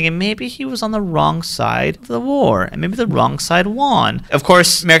 started thinking maybe he was on the wrong side of the war, and maybe the wrong side won. Of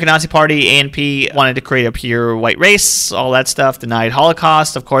course, American Nazi Party, ANP, wanted to create a pure white race, all that stuff, denied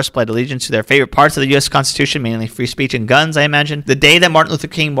Holocaust, of course, pledged allegiance to their favorite parts of the U.S. Constitution, mainly free speech and guns, I imagine. The day that Martin Luther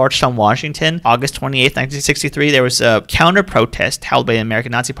King marched on Washington, August 28th, 1963, there was a counter-protest held by the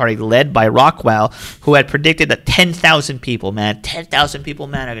American Nazi Party led by Rockwell, who had predicted that 10,000 people, are going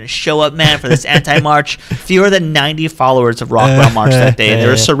to show up, for this anti-march. Fewer than 90 followers of Rockwell marched that day, and they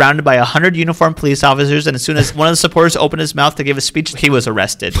were surrounded by 100 uniformed police officers, and as soon as one of the supporters opened his mouth to give a speech, he was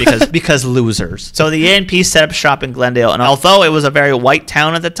arrested because losers. So the ANP set up shop in Glendale, and although it was a very white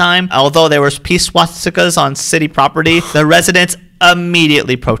town at the time, although there was peace swastikas on city property, the residents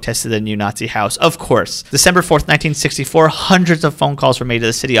immediately protested the new Nazi house. Of course. December 4th, 1964, hundreds of phone calls were made to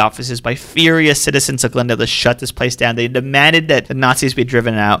the city offices by furious citizens of Glendale to shut this place down. They demanded that the Nazis be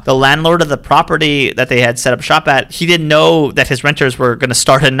driven out. The landlord of the property that they had set up shop at, he didn't know that his renters were going to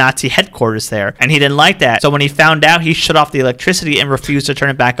start a Nazi headquarters there, and he didn't like that. So when he found out, he shut off the electricity and refused to turn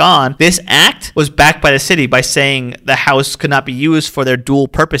it back on. This act was backed by the city by saying the house could not be used for their dual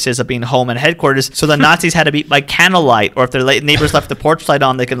purposes of being home and headquarters, so the Nazis had to be by candlelight, or if their neighbors left the porch light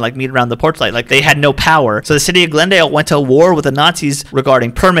on, they could like meet around the porch light. Like, they had no power. So the city of Glendale went to war with the Nazis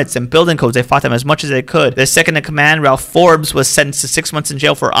regarding permits and building codes. They fought them as much as they could. Their second in command, Ralph Forbes, was sentenced to 6 months in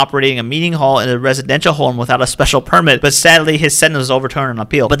jail for operating a meeting hall in a residential home without a special permit, but sadly his sentence was overturned on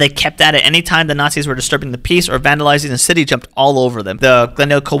appeal. But they kept at it. Anytime the Nazis were disturbing the peace or vandalizing the city, jumped all over them. The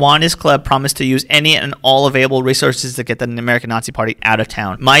Glendale Kiwanis Club promised to use any and all available resources to get the American Nazi Party out of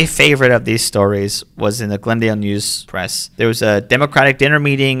town. My favorite of these stories was in the Glendale News Press. There was a Democratic dinner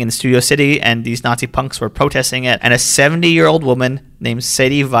meeting in Studio City, and these Nazi punks were protesting it, and a 70-year-old woman named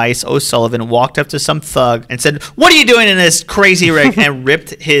Sadie Weiss O'Sullivan walked up to some thug and said, "What are you doing in this crazy rig?" and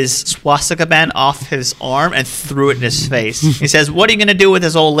ripped his swastika band off his arm and threw it in his face. He says, "What are you going to do with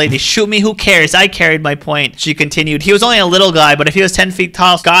this old lady? Shoot me, who cares? I carried my point." She continued, "He was only a little guy, but if he was 10 feet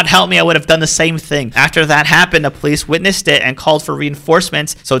tall, God help me, I would have done the same thing." After that happened, the police witnessed it and called for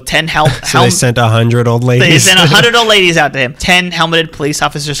reinforcements, so 10 So they sent 100 old ladies. They sent 100 old ladies out to him. 10 helmeted police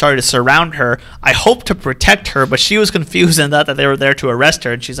officers started to surround her. I hoped to protect her, but she was confused and thought that they were there to arrest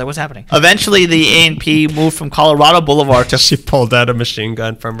her, and she's like, "What's happening?" Eventually, the A&P moved from Colorado Boulevard to... She pulled out a machine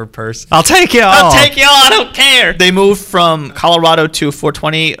gun from her purse. I'll take you all. I'll take you all. I don't care. They moved from Colorado to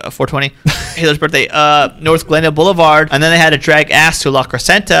 420, Hitler's birthday, North Glendale Boulevard, and then they had to drag ass to La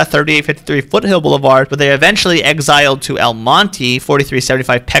Crescenta, 3853 Foothill Boulevard, but they eventually exiled to El Monte,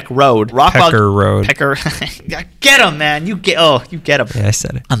 4375 Peck Road. Pecker Road. Pecker. Get him, man. You get him. Yeah, I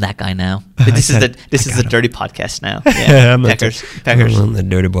said it. I'm that guy now. This is the dirty podcast now. Yeah, I'm Peckers. I'm the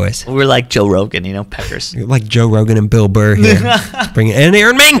dirty boys. We're like Joe Rogan, Peckers. You're like Joe Rogan and Bill Burr here. And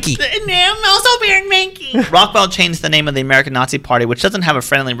Aaron Mahnke. I'm also Aaron Mahnke. Rockwell changed the name of the American Nazi Party, which doesn't have a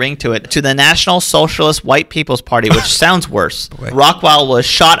friendly ring to it, to the National Socialist White People's Party, which sounds worse. Boy. Rockwell was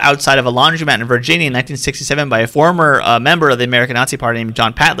shot outside of a laundromat in Virginia in 1967 by a former member of the American Nazi Party named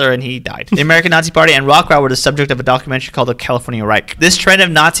John Patler, and he died. The American Nazi Party and Rockwell were the subject of a documentary called The California Reich. This trend of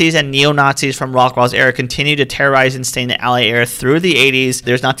Nazis and neo-Nazis from Rockwell's era continued to terrorize and stain the LA air through the 80s.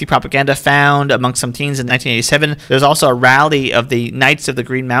 There's Nazi propaganda found among some teens in 1987. There's also a rally of the Knights of the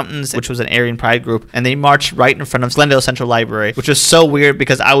Green Mountains, which was an Aryan pride group, and they marched right in front of Glendale Central Library, which was so weird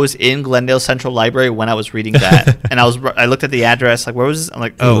because I was in Glendale Central Library when I was reading that, and I looked at the address, like, where was this? I'm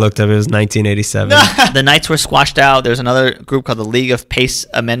like, oh. I looked up, it was 1987. The Knights were squashed out. There's another group called the League of Pace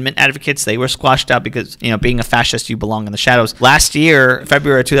Amendment Advocates. They were squashed out because, being a fascist, you belong in the shadows. Last year,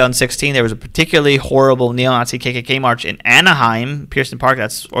 February 2016, there was a particularly horrible neo-Nazi KKK march in Anaheim, Pearson Park.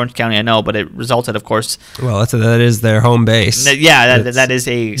 That's Orange County, I know, but it resulted, of course. Well, that is their home base. Yeah, that is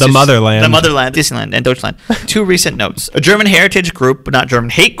the motherland. The motherland, Disneyland, and Deutschland. Two recent notes. A German heritage group, but not German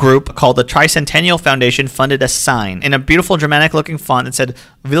hate group, called the Tricentennial Foundation funded a sign in a beautiful Germanic-looking font that said,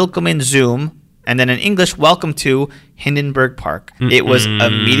 "Willkommen zum," and then in English, "Welcome to Hindenburg Park." It was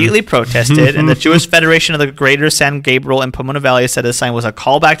immediately protested, and the Jewish Federation of the Greater San Gabriel and Pomona Valley said the sign was a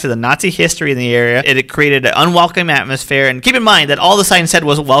callback to the Nazi history in the area. It created an unwelcome atmosphere, and keep in mind that all the sign said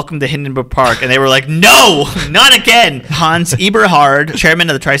was "Welcome to Hindenburg Park," and they were like, "No, not again." Hans Eberhard, chairman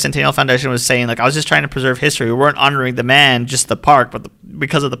of the Tricentennial Foundation, was saying, I was just trying to preserve history. We weren't honoring the man, just the park, but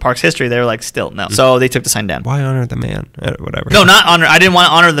because of the park's history, they were like, still, no. So they took the sign down. Why honor the man? Whatever. No, not honor. I didn't want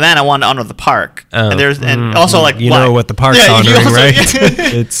to honor the man. I wanted to honor the park. And also, what the park's honoring, right?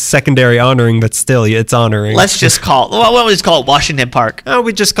 It's secondary honoring, but still, it's honoring. Let's just call it, why don't we just call it Washington Park? Oh,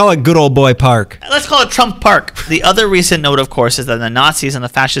 we just call it Good Old Boy Park. Let's call it Trump Park. The other recent note, of course, is that the Nazis and the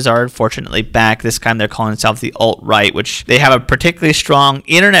fascists are unfortunately back. This time they're calling themselves the alt-right, which they have a particularly strong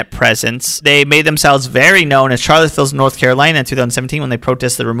internet presence. They made themselves very known in Charlottesville, North Carolina in 2017 when they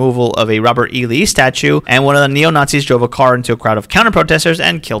protested the removal of a Robert E. Lee statue, and one of the neo-Nazis drove a car into a crowd of counter-protesters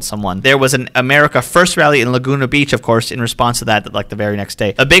and killed someone. There was an America First rally in Laguna Beach, of course, in response to that, the very next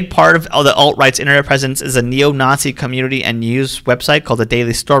day. A big part of the alt-right's internet presence is a neo-Nazi community and news website called the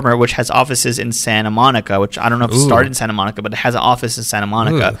Daily Stormer, which has offices in Santa Monica, which I don't know if it started in Santa Monica, but it has an office in Santa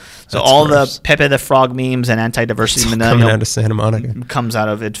Monica. So all gross. The Pepe the Frog memes and anti-diversity coming out of Santa Monica comes out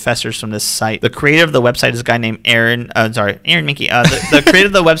of it, festers from this site. The creator of the website is a guy named Aaron Mahnke. The creator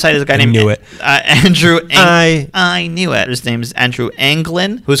of the website is a guy named Andrew. I knew it. His name is Andrew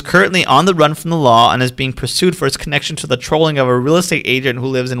Anglin, who is currently on the run from the law and is being pursued for his connection to the trolling of a real estate agent who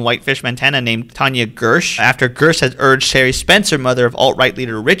lives in Whitefish, Montana, named Tanya Gersh, after Gersh has urged Sherry Spencer, mother of alt-right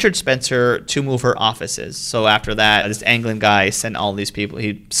leader Richard Spencer, to move her offices. So after that, this Anglin guy sent all these people.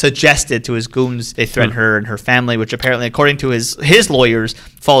 He suggested to his goons they threaten her and her family, which apparently, according to his lawyers,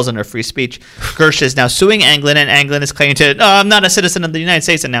 falls under free speech. Gersh is now suing Anglin, and Anglin is claiming to, I'm not a citizen of the United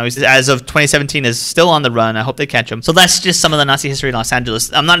States, and now he's, as of 2017, is still on the run. I hope they catch him. So that's just some of the Nazi history in Los Angeles.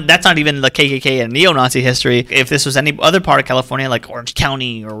 That's not even the KKK and neo-Nazi history. If this was any other part of California, like Orange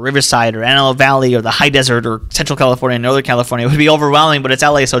County or Riverside or Antelope Valley or the High Desert or Central California and Northern California, it would be overwhelming, but it's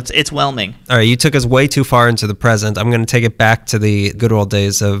LA, so it's whelming. All right, you took us way too far into the present. I'm going to take it back to the good old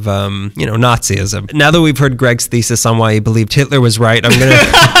days of, Nazism. Now that we've heard Greg's thesis on why he believed Hitler was right,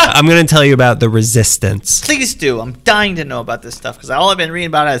 I'm going to tell you about the resistance. Please do. I'm dying to know about this stuff because all I've been reading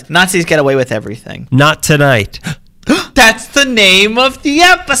about is Nazis get away with everything. Not tonight. That's the name of the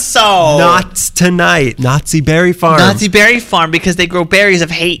episode. Not tonight. Nazi Berry Farm. Nazi Berry Farm, because they grow berries of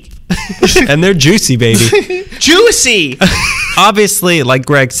hate. And they're juicy, baby. Juicy. Obviously, like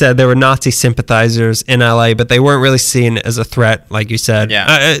Greg said, there were Nazi sympathizers in LA, but they weren't really seen as a threat, like you said.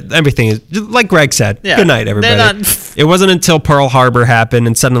 Yeah. Everything is, like Greg said. Yeah. Good night, everybody. It wasn't until Pearl Harbor happened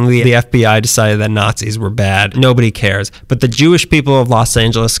and suddenly the FBI decided that Nazis were bad. Nobody cares. But the Jewish people of Los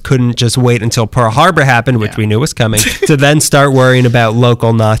Angeles couldn't just wait until Pearl Harbor happened, which we knew was coming, to then start worrying about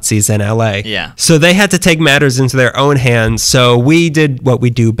local Nazis in LA. Yeah. So they had to take matters into their own hands. So we did what we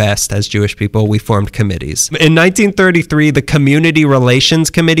do best as Jewish people. We formed committees. In 1933, the Community Relations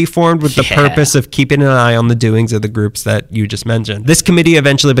Committee formed with the purpose of keeping an eye on the doings of the groups that you just mentioned. This committee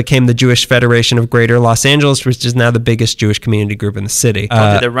eventually became the Jewish Federation of Greater Los Angeles, which is now the biggest Jewish community group in the city.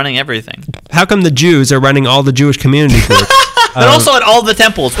 They're running everything. How come the Jews are running all the Jewish community groups? But also at all the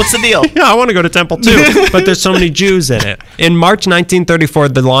temples. What's the deal? Yeah, I want to go to temple too, but there's so many Jews in it. In March 1934,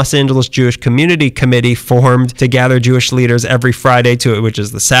 the Los Angeles Jewish Community Committee formed to gather Jewish leaders every Friday, which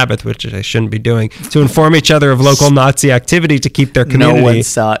is the Sabbath, which I shouldn't be doing, to inform each other of local Nazi activity to keep their community. No one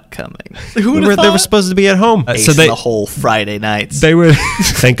saw it coming. Who would have thought? They were supposed to be at home. So the whole Friday nights. They would,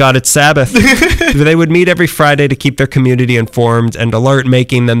 thank God it's Sabbath. They would meet every Friday to keep their community informed and alert,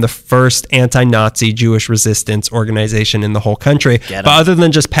 making them the first anti-Nazi Jewish resistance organization in the whole country. But other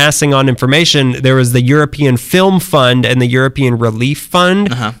than just passing on information, there was the European Film Fund and the European Relief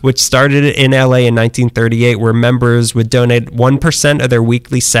Fund, which started in LA in 1938, where members would donate 1% of their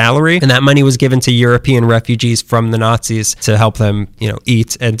weekly salary, and that money was given to European refugees from the Nazis to help them,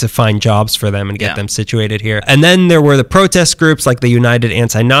 eat and to find jobs for them and get them situated here. And then there were the protest groups like the United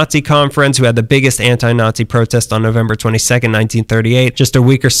Anti-Nazi Conference, who had the biggest anti-Nazi protest on November 22nd, 1938, just a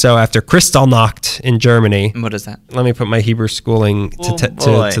week or so after Kristallnacht in Germany. What is that? Let me put my Hebrew schooling to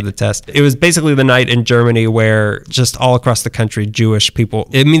the test. It was basically the night in Germany where just all across the country, Jewish people,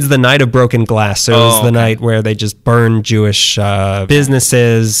 it means the night of broken glass. So it was the night where they just burned Jewish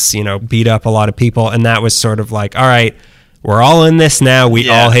businesses, beat up a lot of people. And that was sort of like, all right, we're all in this now. We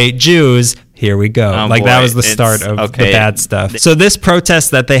all hate Jews. Here we go. That was the start of the bad stuff. So this protest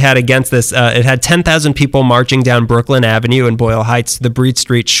that they had against this, it had 10,000 people marching down Brooklyn Avenue in Boyle Heights to the Breed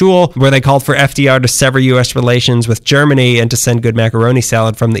Street Shul, where they called for FDR to sever U.S. relations with Germany and to send good macaroni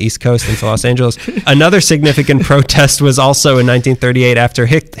salad from the East Coast into Los Angeles. Another significant protest was also in 1938 after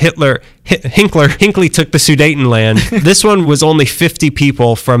Hinckley took the Sudetenland. This one was only 50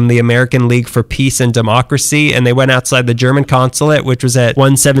 people from the American League for Peace and Democracy, and they went outside the German consulate, which was at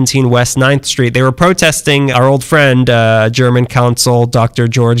 117 West 9th Street. They were protesting our old friend, German consul Dr.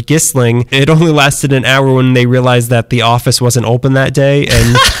 George Gissling. It only lasted an hour when they realized that the office wasn't open that day,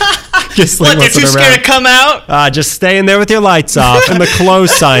 and Gissling they're too scared to come out? Just stay in there with your lights off and the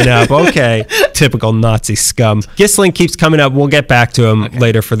clothes sign up. Okay. Typical Nazi scum. Gissling keeps coming up. We'll get back to him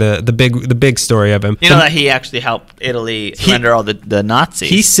later for the big story of him. You know that he actually helped Italy surrender all the Nazis.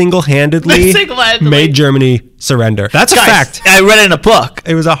 He single-handedly made Germany surrender. That's a fact. I read it in a book.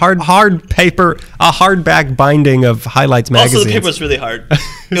 It was a hardback binding of Highlights magazine. Also, the paper was really hard.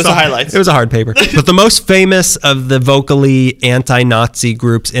 It was a Highlights. It was a hard paper. But the most famous of the vocally anti-Nazi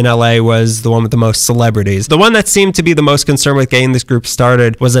groups in LA was the one with the most celebrities. The one that seemed to be the most concerned with getting this group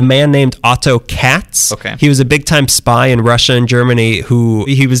started was a man named Otto Katz. Okay. He was a big-time spy in Russia and Germany who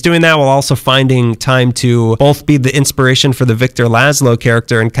he was doing that while also finding time to both be the inspiration for the Victor Laszlo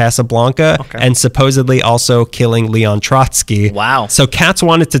character in Casablanca and supposedly also killing Leon Trotsky. Wow. So Katz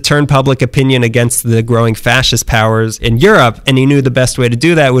wanted to turn public opinion against the growing fascist powers in Europe, and he knew the best way to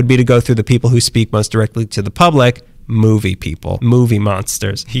do that would be to go through the people who speak most directly to the public, movie people, movie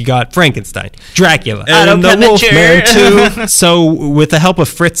monsters. He got Frankenstein, Dracula, Otto and the Preminger. Wolfman too. So with the help of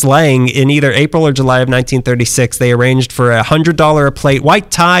Fritz Lang, in either April or July of 1936, they arranged for a $100 a plate white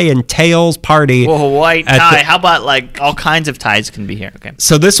tie and tails party. Whoa, white tie. How about like all kinds of ties can be here? Okay.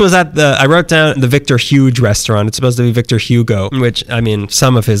 So this was at I wrote down the Victor Huge restaurant. It's supposed to be Victor Hugo, which, I mean,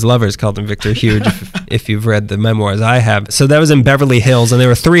 some of his lovers called him Victor Huge, if you've read the memoirs I have. So that was in Beverly Hills, and there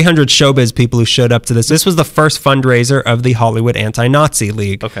were 300 showbiz people who showed up to this. This was the first fundraiser of the Hollywood Anti-Nazi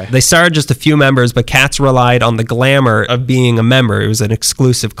League. Okay. They started just a few members, but Katz relied on the glamour of being a member. It was an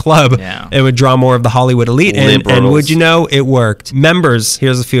exclusive club. Yeah. It would draw more of the Hollywood elite, and would you know, it worked. Members,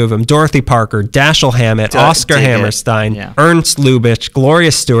 here's a few of them: Dorothy Parker, Dashiell Hammett, Oscar Hammerstein, Ernst Lubitsch,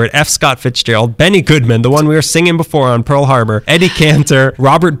 Gloria Stewart, F. Scott Fitzgerald, Benny Goodman, the one we were singing before on Pearl Harbor, Eddie Cantor,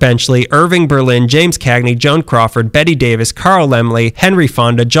 Robert Benchley, Irving Berlin, James Cagney, Joan Crawford, Betty Davis, Carl Laemmle, Henry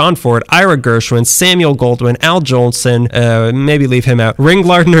Fonda, John Ford, Ira Gershwin, Samuel Goldwyn, Al Jolson, maybe leave him out, Ring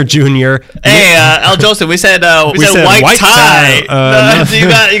Lardner Jr. Hey, Al Jolson, we said white tie.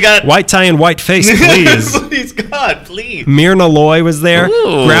 You got white tie and white face, please. Please, God, please. Myrna Loy was there.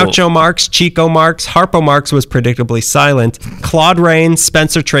 Ooh. Groucho Marx, Chico Marx, Harpo Marx was predictably silent. Claude Rains,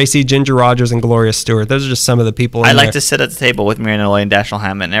 Spencer Tracy, Ginger Rogers, and Gloria Stewart. Those are just some of the people. I like to sit at the table with Myrna Loy and Dashiell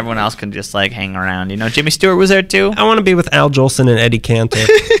Hammett, and everyone else can just like hang around. You know, Jimmy Stewart was there too. I want to be with Al Jolson and Eddie Cantor.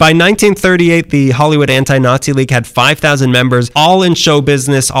 By 1938, the Hollywood Anti-Nazi League had 5,000 members, all in show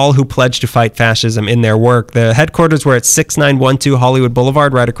business, all who pledged to fight fascism in their work. The headquarters were at 6912 Hollywood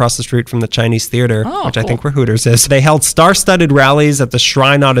Boulevard, right across the street from the Chinese Theater, which I think where Hooters is. They held star-studded rallies at the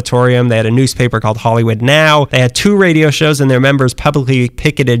Shrine Auditorium. They had a newspaper called Hollywood Now. They had 2 radio shows, and their members publicly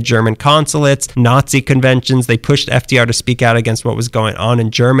picketed German consulates, Nazi conventions. They pushed FDR to speak out against what was going on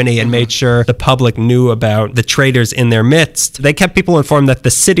in Germany and made sure the public knew about the traitors in their midst. They kept people informed that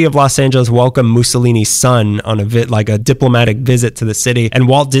the city of Los Angeles welcomed Mussolini's son on a diplomatic visit to the city, and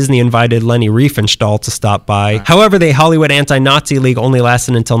Walt Disney invited Leni Riefenstahl to stop by. However, the Hollywood Anti-Nazi League only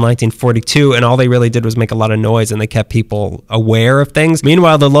lasted until 1942, and all they really did was make a lot of noise, and they kept people aware of things.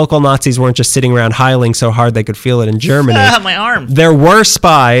 Meanwhile, the local Nazis weren't just sitting around hiling so hard they could feel it in Germany. My arm. There were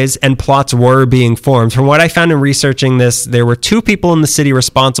spies, and plots were being formed. From what I found in researching this, there were 2 people in the city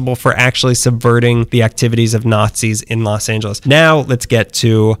responsible for actually subverting the activities of Nazis in Los Angeles. Now, let's get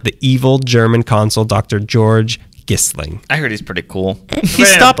to the evil German consul, Dr. George Gissling. I heard he's pretty cool. He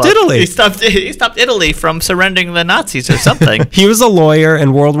stopped Italy. He stopped Italy from surrendering the Nazis or something. He was a lawyer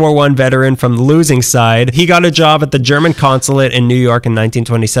and World War I veteran from the losing side. He got a job at the German consulate in New York in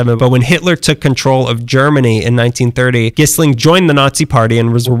 1927, but when Hitler took control of Germany in 1930, Gissling joined the Nazi Party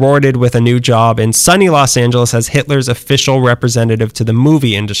and was rewarded with a new job in sunny Los Angeles as Hitler's official representative to the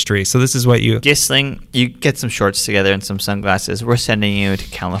movie industry. So this is what Gissling, you get some shorts together and some sunglasses. We're sending you to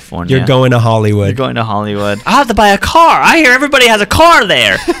California. You're going to Hollywood. You're going to Hollywood. I'll have to buy a car. I hear everybody has a car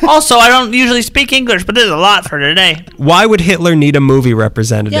there. Also, I don't usually speak English, but there's a lot for today. Why would Hitler need a movie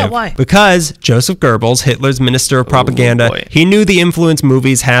representative? Yeah, why? Because Joseph Goebbels, Hitler's minister of propaganda, he knew the influence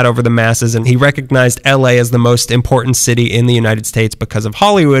movies had over the masses, and he recognized LA as the most important city in the United States because of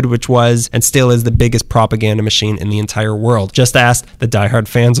Hollywood, which was and still is the biggest propaganda machine in the entire world. Just ask the diehard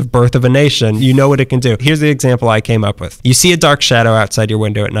fans of Birth of a Nation. You know what it can do. Here's the example I came up with. You see a dark shadow outside your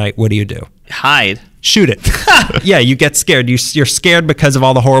window at night. What do? Hide. Shoot it. Yeah, you get scared. You're scared because of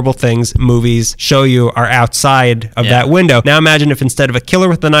all the horrible things movies show you are outside of that window. Now imagine if instead of a killer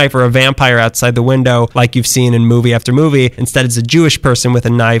with a knife or a vampire outside the window, like you've seen in movie after movie, instead it's a Jewish person with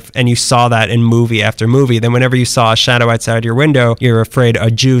a knife, and you saw that in movie after movie. Then whenever you saw a shadow outside your window, you're afraid a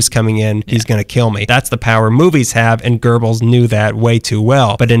Jew's coming in. He's going to kill me. That's the power movies have, and Goebbels knew that way too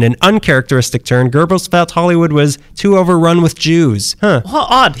well. But in an uncharacteristic turn, Goebbels felt Hollywood was too overrun with Jews. Well,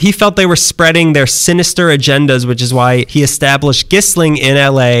 odd. He felt they were spreading their sinister agendas, which is why he established Gissling in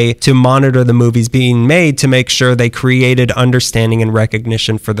LA to monitor the movies being made to make sure they created understanding and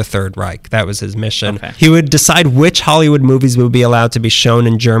recognition for the Third Reich. That was his mission. Okay. He would decide which Hollywood movies would be allowed to be shown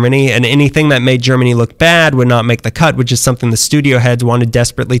in Germany, and anything that made Germany look bad would not make the cut, which is something the studio heads wanted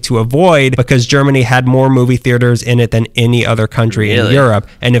desperately to avoid because Germany had more movie theaters in it than any other country in Europe.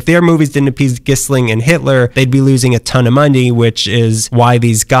 And if their movies didn't appease Gissling and Hitler, they'd be losing a ton of money, which is why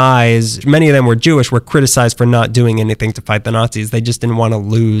these guys, many of them were Jewish, were criticized for not doing anything to fight the Nazis. They just didn't want to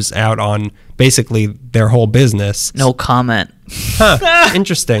lose out on basically their whole business. No comment.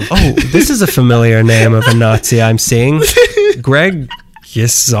 Interesting. Oh, this is a familiar name of a Nazi I'm seeing. Greg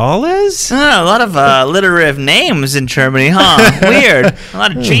Gisales? A lot of alliterative names in Germany, huh? Weird. A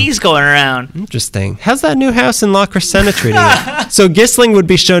lot of G's going around. Interesting. How's that new house in La Crescenta treating it? So Gissling would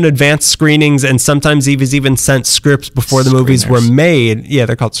be shown advanced screenings, and sometimes he was even sent scripts before the movies were made. Yeah,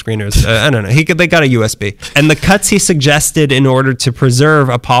 they're called screeners. I don't know. They got a USB. And the cuts he suggested in order to preserve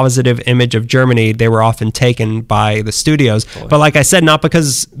a positive image of Germany, they were often taken by the studios. But like I said, not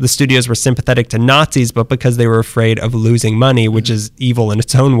because the studios were sympathetic to Nazis, but because they were afraid of losing money, which is evil in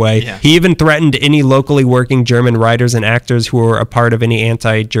its own way. Yeah. He even threatened any locally working German writers and actors who were a part of any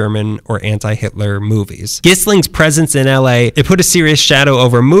anti-German or anti-Hitler movies. Gissling's presence in LA, it put a serious shadow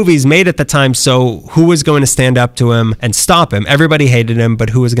over movies made at the time, so who was going to stand up to him and stop him? Everybody hated him, but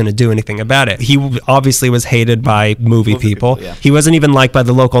who was going to do anything about it? He obviously was hated by movie people. Yeah. He wasn't even liked by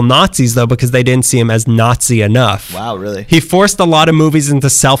the local Nazis, though, because they didn't see him as Nazi enough. Wow, really? He forced a lot of movies into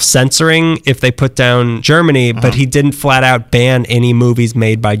self-censoring if they put down Germany, but he didn't flat out ban any movies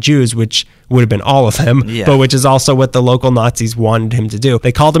made by Jews, which would have been all of them, but which is also what the local Nazis wanted him to do.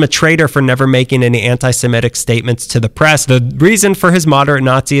 They called him a traitor for never making any anti-Semitic statements to the press. The reason for his moderate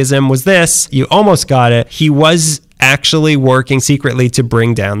Nazism was this. You almost got it. He was actually working secretly to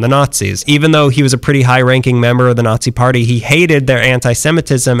bring down the Nazis. Even though he was a pretty high-ranking member of the Nazi Party, he hated their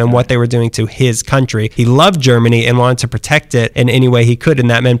anti-Semitism and what they were doing to his country. He loved Germany and wanted to protect it in any way he could, and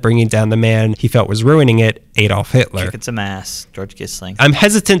that meant bringing down the man he felt was ruining it, Adolf Hitler. Kicking some ass, George Gissling. I'm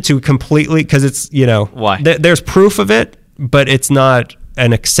hesitant to completely, because it's, why? There's proof of it, but it's not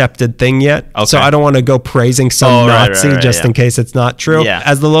an accepted thing yet. Okay. So I don't want to go praising some Nazi in case it's not true. Yeah.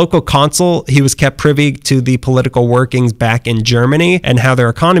 As the local consul, he was kept privy to the political workings back in Germany and how their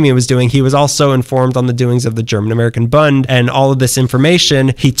economy was doing. He was also informed on the doings of the German-American Bund, and all of this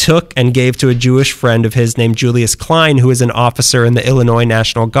information he took and gave to a Jewish friend of his named Julius Klein, who was an officer in the Illinois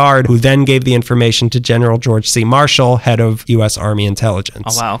National Guard, who then gave the information to General George C. Marshall, head of U.S. Army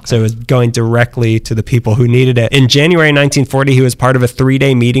Intelligence. Oh, wow. Okay. So it was going directly to the people who needed it. In January 1940, he was part of a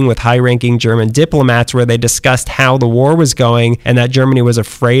 3-day meeting with high-ranking German diplomats where they discussed how the war was going and that Germany was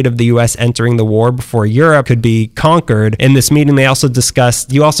afraid of the U.S. entering the war before Europe could be conquered. In this meeting, they also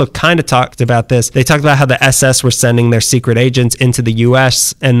discussed, you also kind of talked about this, they talked about how the SS were sending their secret agents into the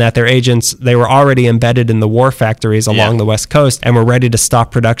U.S. and that their agents, they were already embedded in the war factories along the West Coast and were ready to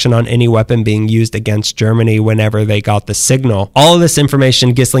stop production on any weapon being used against Germany whenever they got the signal. All of this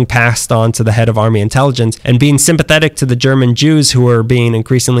information Gissling passed on to the head of Army Intelligence, and being sympathetic to the German Jews who were being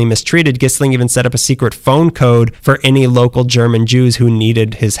increasingly mistreated, Gissling even set up a secret phone code for any local German Jews who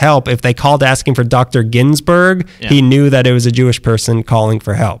needed his help. If they called asking for Dr. Ginsburg, he knew that it was a Jewish person calling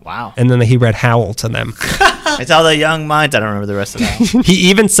for help. Wow. And then he read Howl to them. It's all the young minds. I don't remember the rest of that. He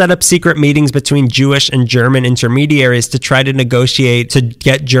even set up secret meetings between Jewish and German intermediaries to try to negotiate to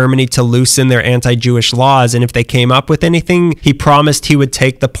get Germany to loosen their anti-Jewish laws. And if they came up with anything, he promised he would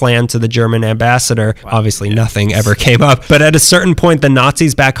take the plan to the German ambassador. Wow. Obviously, nothing ever came up. But at a certain point, the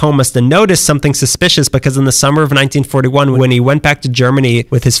Nazis back home must have noticed something suspicious, because in the summer of 1941, when he went back to Germany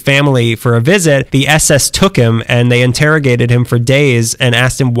with his family for a visit, the SS took him and they interrogated him for days and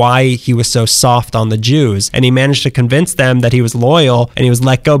asked him why he was so soft on the Jews. And he managed to convince them that he was loyal and he was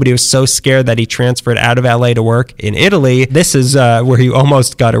let go, but he was so scared that he transferred out of LA to work in Italy. This is where he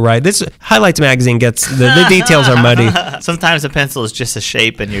almost got it right. This Highlights magazine gets, the details are muddy. Sometimes a pencil is just a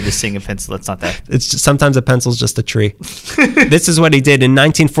shape and you're just seeing a pencil. It's not that. It's just, sometimes a pencil's just a tree. This is what he did. In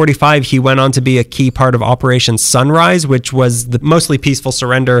 1945, he went on to be a key part of Operation Sunrise, which was the mostly peaceful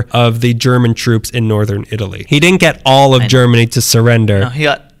surrender of the German troops in northern Italy. He didn't get all of Germany to surrender. No, he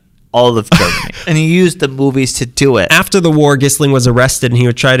got all of Germany. And he used the movies to do it. After the war, Gissling was arrested and he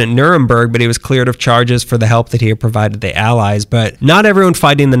was tried at Nuremberg, but he was cleared of charges for the help that he had provided the Allies. But not everyone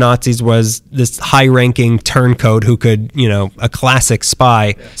fighting the Nazis was this high-ranking turncoat who could, a classic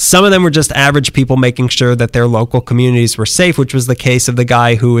spy. Yeah. Some of them were just average people making sure that their local communities were safe, which was the case of the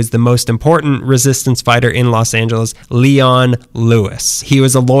guy who is the most important resistance fighter in Los Angeles, Leon Lewis. He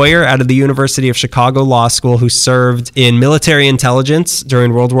was a lawyer out of the University of Chicago Law School who served in military intelligence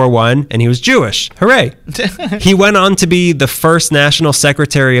during World War I. And he was Jewish. Hooray. He went on to be the first national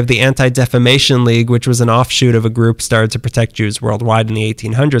secretary of the Anti-Defamation League, which was an offshoot of a group started to protect Jews worldwide in the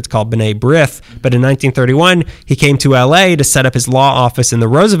 1800s called B'nai B'rith. But in 1931, he came to LA to set up his law office in the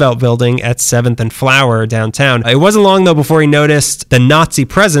Roosevelt Building at 7th and Flower downtown. It wasn't long, though, before he noticed the Nazi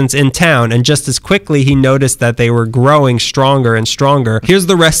presence in town. And just as quickly, he noticed that they were growing stronger and stronger. Here's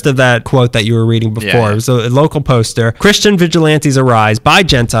the rest of that quote that you were reading before. Yeah. It was a local poster. Christian vigilantes arise by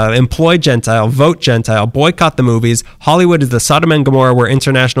Gentiles Gentile, employ Gentile, vote Gentile, boycott the movies. Hollywood is the Sodom and Gomorrah where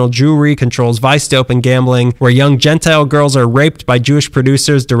international Jewry controls vice, dope, and gambling, where young Gentile girls are raped by Jewish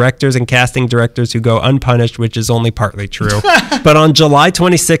producers, directors, and casting directors who go unpunished, which is only partly true. But on July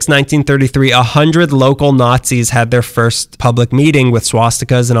 26, 1933, 100 local Nazis had their first public meeting with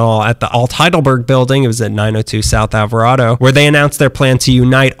swastikas and all at the Alt-Heidelberg building. It was at 902 South Alvarado, where they announced their plan to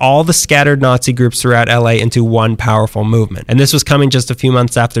unite all the scattered Nazi groups throughout LA into one powerful movement. And this was coming just a few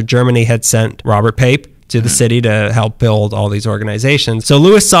months after Germany had sent Robert Pape to the city to help build all these organizations. So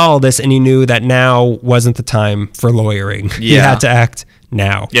Lewis saw all this and he knew that now wasn't the time for lawyering. Yeah. He had to act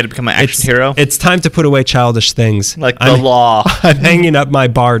now. You had to become an action hero? It's time to put away childish things. Like the law. I'm hanging up my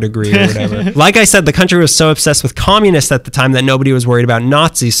bar degree or whatever. Like I said, the country was so obsessed with communists at the time that nobody was worried about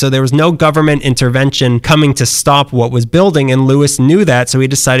Nazis. So there was no government intervention coming to stop what was building. And Lewis knew that. So he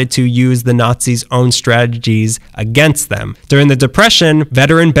decided to use the Nazis' own strategies against them. During the Depression,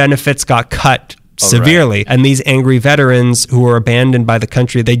 veteran benefits got cut severely. Right. And these angry veterans who were abandoned by the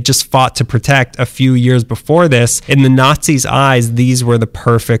country they just fought to protect a few years before this, in the Nazis' eyes, these were the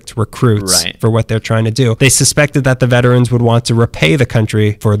perfect recruits for what they're trying to do. They suspected that the veterans would want to repay the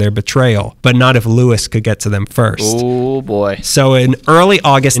country for their betrayal, but not if Lewis could get to them first. Oh boy. So in early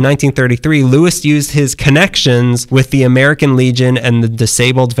August 1933, Lewis used his connections with the American Legion and the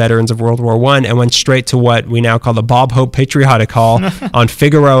disabled veterans of World War I and went straight to what we now call the Bob Hope Patriotic Hall on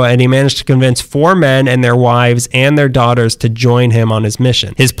Figueroa, and he managed to convince 4 men and their wives and their daughters to join him on his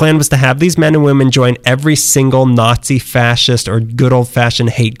mission. His plan was to have these men and women join every single Nazi, fascist, or good old-fashioned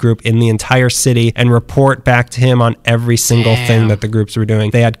hate group in the entire city and report back to him on every single thing that the groups were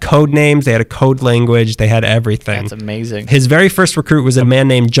doing. They had code names, they had a code language, they had everything. That's amazing. His very first recruit was a man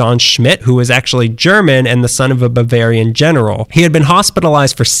named John Schmidt, who was actually German and the son of a Bavarian general. He had been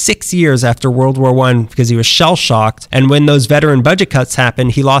hospitalized for 6 years after World War I because he was shell-shocked, and when those veteran budget cuts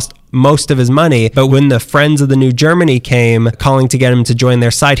happened, he lost most of his money. But when the Friends of the New Germany came calling to get him to join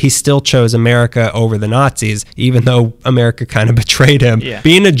their side, he still chose America over the Nazis, even though America kind of betrayed him. Yeah.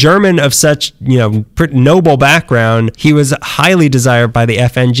 Being a German of such, pretty noble background, he was highly desired by the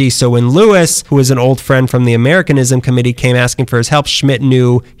FNG. So when Lewis, who was an old friend from the Americanism Committee, came asking for his help, Schmidt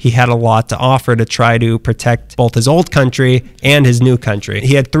knew he had a lot to offer to try to protect both his old country and his new country.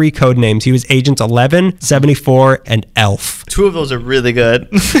 He had 3 code names. He was Agent 11, 74, and Elf. 2 of those are really good.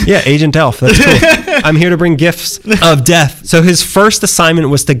 Yeah, Agent Elf. That's cool. I'm here to bring gifts of death. So his first assignment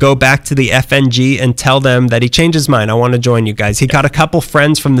was to go back to the FNG and tell them that he changed his mind. I want to join you guys. He got a couple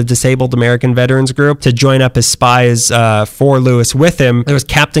friends from the Disabled American Veterans Group to join up as spies for Lewis with him. There was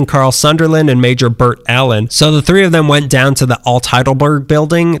Captain Carl Sunderland and Major Burt Allen. So the 3 of them went down to the Alt-Heidelberg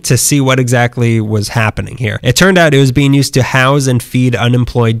building to see what exactly was happening here. It turned out it was being used to house and feed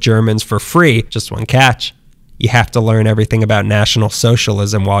unemployed Germans for free. Just one catch. You have to learn everything about National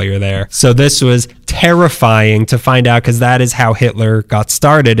Socialism while you're there. So this was terrifying to find out because that is how Hitler got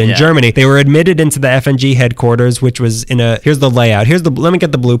started in Germany. They were admitted into the FNG headquarters, which was in here's the layout. Let me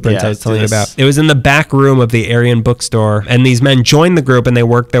get the blueprint I was telling you about. It was in the back room of the Aryan bookstore, and these men joined the group and they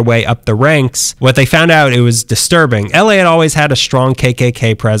worked their way up the ranks. What they found out, it was disturbing. LA had always had a strong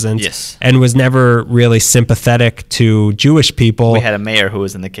KKK presence and was never really sympathetic to Jewish people. We had a mayor who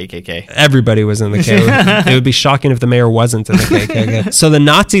was in the KKK. Everybody was in the KKK. It would be shocking if the mayor wasn't in the KKK. So the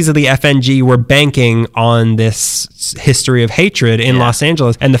Nazis of the FNG were banking on this history of hatred in Los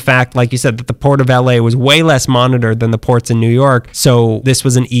Angeles and the fact, like you said, that the port of LA was way less monitored than the ports in New York. So this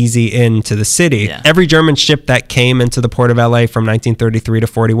was an easy in to the city. Yeah. Every German ship that came into the port of LA from 1933 to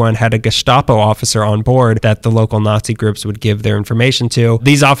 41 had a Gestapo officer on board that the local Nazi groups would give their information to.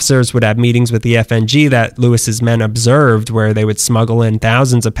 These officers would have meetings with the FNG that Lewis's men observed, where they would smuggle in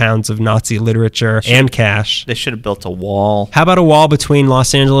thousands of pounds of Nazi literature and cash. They should have built a wall. How about a wall between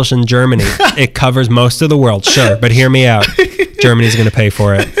Los Angeles and Germany? It covers most of the world, sure, but hear me out. Germany's going to pay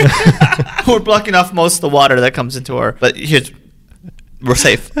for it. We're blocking off most of the water that comes into but we're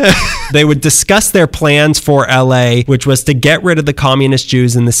safe. They would discuss their plans for LA, which was to get rid of the communist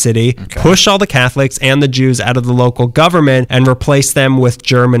Jews in the city, push all the Catholics and the Jews out of the local government, and replace them with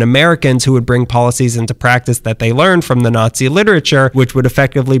German Americans who would bring policies into practice that they learned from the Nazi literature, which would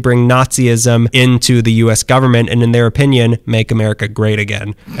effectively bring Nazism into the U.S. government and, in their opinion, make America great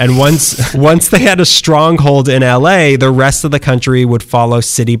again. And once they had a stronghold in LA, the rest of the country would follow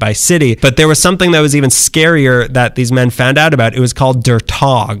city by city. But there was something that was even scarier that these men found out about. It was called Der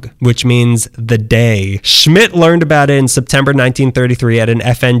Tag, which means the day. Schmidt learned about it in September 1933 at an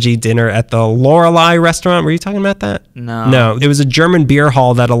FNG dinner at the Lorelei restaurant. Were you talking about that? No. It was a German beer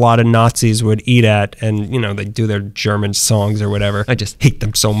hall that a lot of Nazis would eat at, and, they do their German songs or whatever. I just hate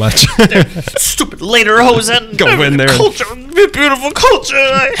them so much. Stupid lederhosen. Go in there. Culture. your beautiful culture.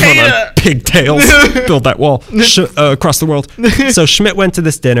 I hate it. Pigtails. Build that wall across the world. So Schmidt went to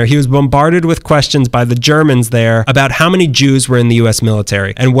this dinner. He was bombarded with questions by the Germans there about how many Jews were in the U.S.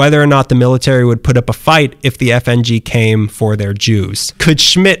 military and whether or not the military would put up a fight if the FNG came for their Jews. Could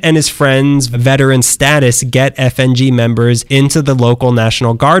Schmidt and his friends' veteran status get FNG members into the local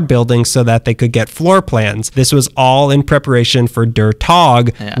National Guard building so that they could get floor plans? This was all in preparation for Der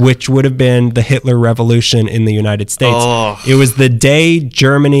Tag, which would have been the Hitler Revolution in the United States. It was the day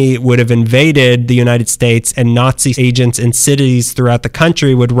Germany would have invaded the United States and Nazi agents in cities throughout the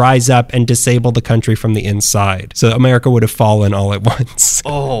country would rise up and disable the country from the inside. So America would have fallen all at once.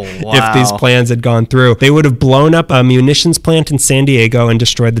 If these plans had gone through. They would have blown up a munitions plant in San Diego and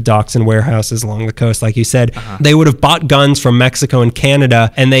destroyed the docks and warehouses along the coast, like you said. They would have bought guns from Mexico and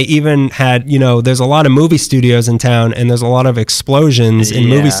Canada, and they even had, there's a lot of movie studios in town, and there's a lot of explosions in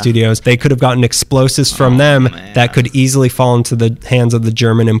movie studios. They could have gotten explosives from them that could easily fall into the hands of the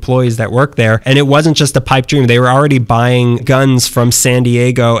German employees that work there. And it wasn't just a pipe dream. They were already buying guns from San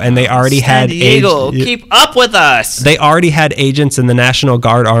Diego, and they already had... San Diego, keep up with us! They already had agents in the National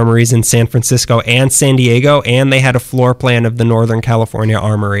Guard armories in San Francisco and San Diego, and they had a floor plan of the Northern California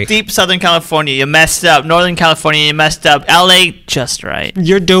Armory. Deep Southern California, you messed up. Northern California, you messed up. LA, just right.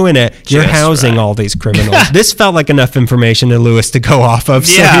 You're doing it. You're housing all these criminals. This felt like enough information to Lewis to go off of,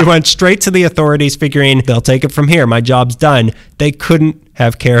 so he went straight to the authorities figuring they'll take it from here. My job's done. They couldn't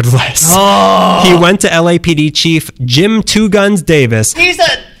have cared less. He went to LAPD Chief Jim Two Guns Davis. He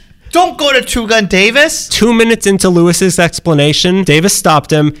said, don't go to Two Gun Davis. 2 minutes into Lewis's explanation, Davis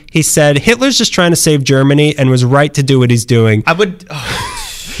stopped him. He said, Hitler's just trying to save Germany and was right to do what he's doing.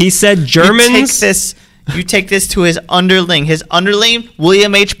 He said Germans... You take this to his underling. His underling,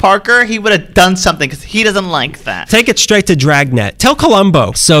 William H. Parker, he would have done something because he doesn't like that. Take it straight to Dragnet. Tell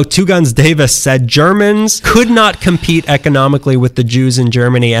Columbo. So Two Guns Davis said Germans could not compete economically with the Jews in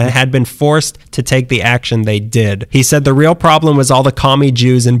Germany and had been forced to take the action they did. He said the real problem was all the commie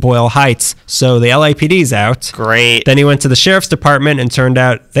Jews in Boyle Heights, so the LAPD's out. Great. Then he went to the sheriff's department and turned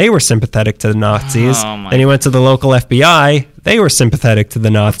out they were sympathetic to the Nazis. Then he went to the local FBI. They were sympathetic to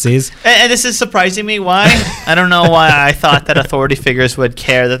the Nazis. And this is surprising me. Why? I don't know why I thought that authority figures would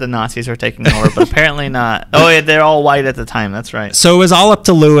care that the Nazis were taking over, but apparently not. Oh, yeah, they're all white at the time. That's right. So it was all up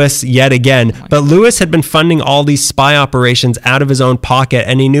to Lewis yet again. But Lewis had been funding all these spy operations out of his own pocket,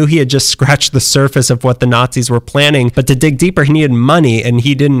 and he knew he had just scratched the surface of what the Nazis were planning. But to dig deeper, he needed money, and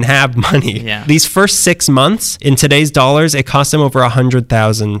he didn't have money. These first 6 months, in today's dollars, it cost him over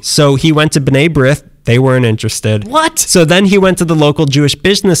 $100,000. So he went to B'nai B'rith. They weren't interested. What? So then he went to the local Jewish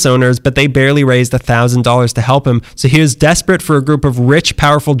business owners, but they barely raised $1,000 to help him. So he was desperate for a group of rich,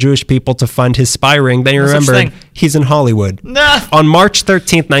 powerful Jewish people to fund his spy ring. Then he remembered he's in Hollywood. On March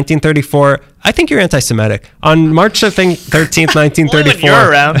 13th, 1934, I think you're anti-Semitic. On March 13th, 1934, you're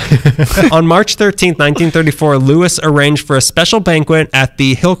around. On March 13th, 1934, Lewis arranged for a special banquet at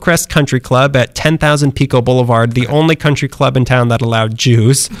the Hillcrest Country Club at 10,000 Pico Boulevard, the only country club in town that allowed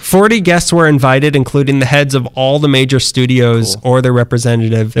Jews. 40 guests were invited, including the heads of all the major studios or their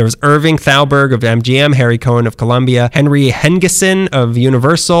representative. There was Irving Thalberg of MGM, Harry Cohen of Columbia, Henry Hengeson of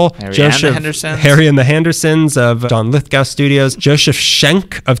Universal, Harry and the Hendersons of John Lithgow Studios, Joseph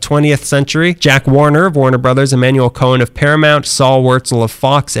Schenck of 20th Century, Jack Warner of Warner Brothers, Emmanuel Cohen of Paramount, Saul Wurtzel of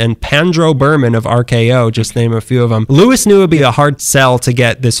Fox, and Pandro Berman of RKO, just name a few of them. Lewis knew it would be a hard sell to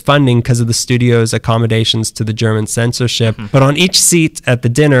get this funding because of the studio's accommodations to the German censorship, but on each seat at the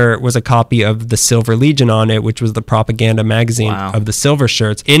dinner was a copy of the Silver Legion on it, which was the propaganda magazine of the Silver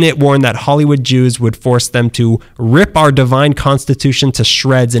Shirts. In it warned that Hollywood Jews would force them to rip our divine constitution to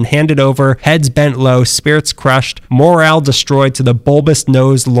shreds and hand it over, heads bent low, spirits crushed, morale destroyed to the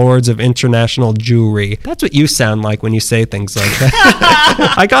bulbous-nosed lords of international Jewry. That's what you sound like when you say things like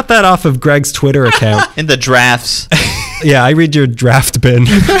that. I got that off of Greg's Twitter account. In the drafts. Yeah, I read your draft bin.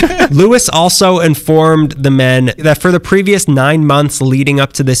 Lewis also informed the men that for the previous 9 months leading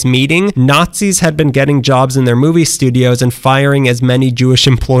up to this meeting, Nazis had been getting jobs in their movie studios and firing as many Jewish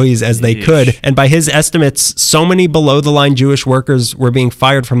employees as they could. And by his estimates, so many below-the-line Jewish workers were being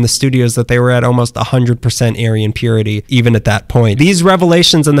fired from the studios that they were at almost 100% Aryan purity, even at that point. These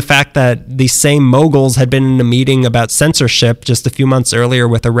revelations and the fact that these same moguls had been in a meeting about censorship just a few months earlier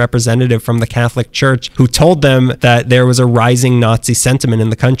with a representative from the Catholic Church who told them that there was a rising Nazi sentiment in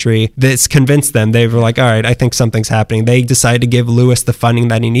the country. This convinced them. They were like, all right, I think something's happening. They decided to give Lewis the funding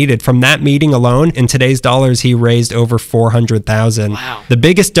that he needed. From that meeting alone, in today's dollars, he raised over $400,000. Wow. The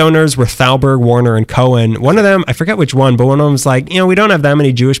biggest donors were Thalberg, Warner, and Cohen. One of them, I forget which one, but one of them was like, we don't have that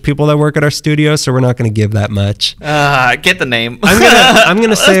many Jewish people that work at our studio, so we're not going to give that much. Get the name. I'm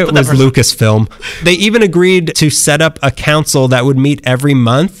gonna say it was Lucasfilm. They even agreed to set up a council that would meet every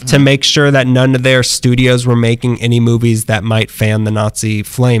month to make sure that none of their studios were making any movies that might fan the Nazi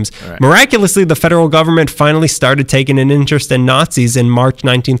flames. Right. Miraculously, the federal government finally started taking an interest in Nazis in March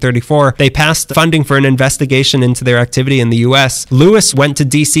 1934. They passed funding for an investigation into their activity in the U.S. Lewis went to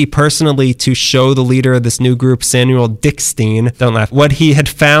D.C. personally to show the leader of this new group, Samuel Dickstein, don't laugh, what he had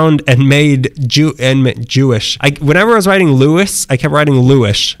found and made Jewish. Whenever I was writing Lewis, I kept writing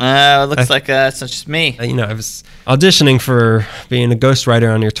Lewis. It looks like it's just me. I was auditioning for being a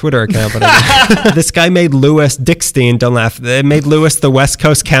ghostwriter on your Twitter account, but this guy made Lewis Dickstein, don't laugh, they made Lewis the West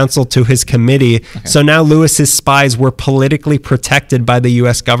Coast Counsel to his committee. Okay. So now Lewis's spies were politically protected by the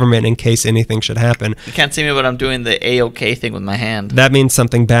U.S. government in case anything should happen. You can't see me, but I'm doing the A-OK thing with my hand. That means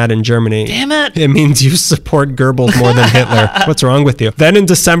something bad in Germany. Damn it. It means you support Goebbels more than Hitler. What's wrong with you? Then in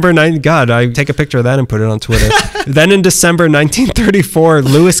December, I take a picture of that and put it on Twitter. Then in December 1934,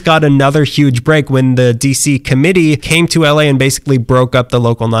 Lewis got another huge break when the D.C. committee came to L.A. and basically broke up the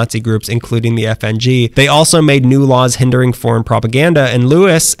local Nazi groups, including the FNG. They also made new laws hindering foreign propaganda, and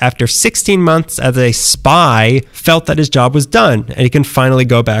Lewis, after 16 months as a spy, felt that his job was done, and he can finally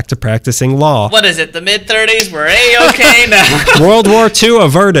go back to practicing law. What is it, the mid-30s? We're A-OK now. World War II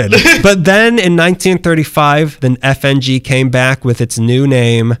averted. But then in 1935, the FNG came back with its new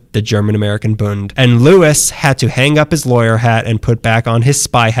name, the German-American Bund, and Lewis had to hang up his lawyer hat and put back on his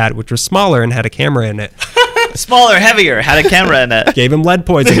spy hat, which was smaller and had a camera in it. Smaller, heavier, had a camera in it. Gave him lead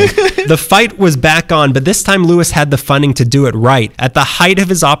poisoning. The fight was back on, but this time Lewis had the funding to do it right. At the height of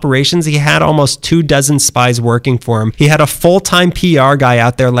his operations, he had almost 24 spies working for him. He had a full-time PR guy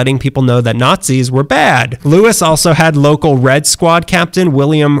out there letting people know that Nazis were bad. Lewis also had local Red Squad captain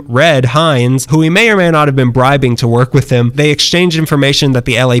William Red Hines, who he may or may not have been bribing to work with him. They exchanged information that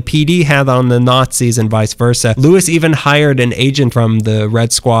the LAPD had on the Nazis and vice versa. Lewis even hired an agent from the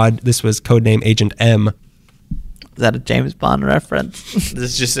Red Squad. This was codename Agent M. Is that a James Bond reference?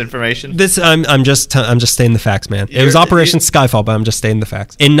 This is just information. I'm just stating the facts, man. It was Operation Skyfall, but I'm just stating the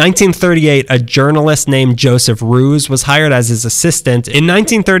facts. In 1938, a journalist named Joseph Roos was hired as his assistant. In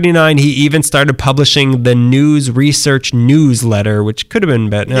 1939, he even started publishing the News Research newsletter, which could have been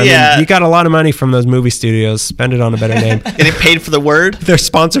better. I mean, you got a lot of money from those movie studios. Spend it on a better name. Getting paid for the word? They're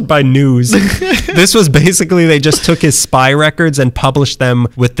sponsored by News. This was basically, they just took his spy records and published them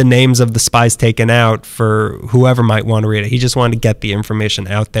with the names of the spies taken out for whoever might want to read it. He just wanted to get the information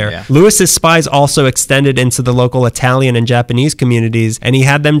out there. Yeah. Lewis's spies also extended into the local Italian and Japanese communities, and he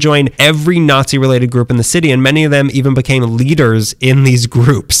had them join every Nazi-related group in the city, and many of them even became leaders in these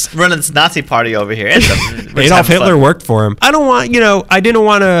groups. Running this Nazi party over here. Adolf Hitler worked for him. I didn't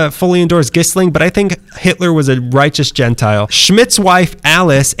want to fully endorse Gissling, but I think Hitler was a righteous Gentile. Schmidt's wife,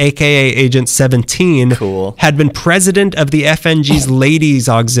 Alice, aka Agent 17, had been president of the FNG's Ladies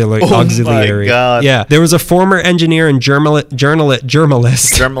Auxiliary. My God. Yeah. There was a former engineer and journalist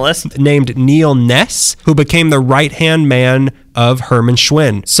named Neil Ness, who became the right-hand man of Hermann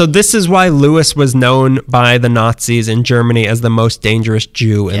Schwinn. So this is why Lewis was known by the Nazis in Germany as the most dangerous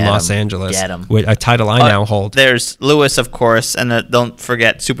Jew in Los Angeles. Get him. A title I now hold. There's Lewis, of course, and don't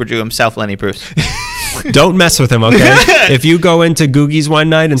forget Super Jew himself, Lenny Bruce. Don't mess with him, okay? If you go into Googie's one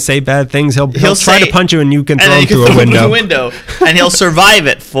night and say bad things, he'll try to punch you and you can throw him through a window. And he'll survive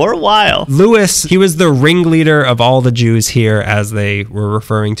it for a while. Lewis, he was the ringleader of all the Jews here, as they were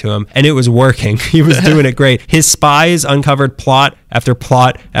referring to him, and it was working. He was doing it great. His spies uncovered plot after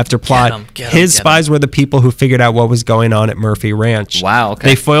plot after plot. His spies were the people who figured out what was going on at Murphy Ranch. Wow, okay.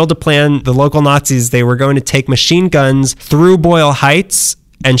 They foiled a plan. The local Nazis, they were going to take machine guns through Boyle Heights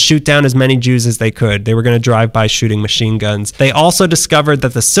and shoot down as many Jews as they could. They were going to drive by shooting machine guns. They also discovered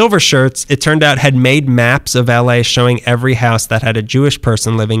that the Silver Shirts, it turned out, had made maps of LA showing every house that had a Jewish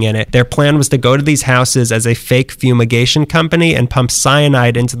person living in it. Their plan was to go to these houses as a fake fumigation company and pump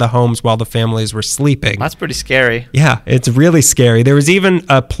cyanide into the homes while the families were sleeping. That's pretty scary. Yeah, it's really scary. There was even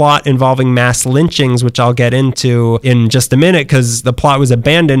a plot involving mass lynchings, which I'll get into in just a minute because the plot was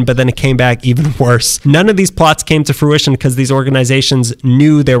abandoned, but then it came back even worse. None of these plots came to fruition because these organizations knew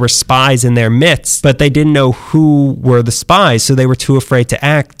knew there were spies in their midst, but they didn't know who were the spies, so they were too afraid to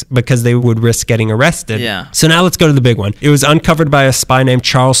act because they would risk getting arrested. Yeah. So now let's go to the big one. It was uncovered by a spy named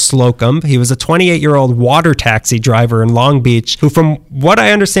Charles Slocum. He was a 28-year-old water taxi driver in Long Beach who, from what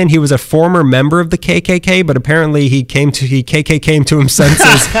I understand, he was a former member of the KKK, but apparently KKK came to him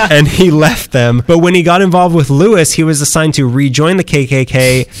senses and he left them. But when he got involved with Lewis, he was assigned to rejoin the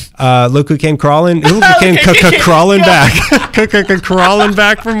KKK. Look who came crawling. Who came crawling back. Crawling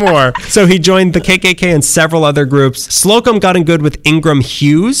back for more. So he joined the KKK and several other groups. Slocum got in good with Ingram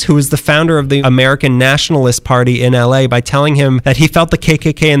Hughes, who was the founder of the American Nationalist Party in LA, by telling him that he felt the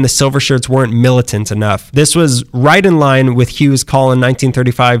KKK and the Silver Shirts weren't militant enough. This was right in line with Hughes' call in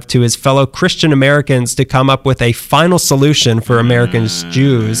 1935 to his fellow Christian Americans to come up with a final solution for Americans'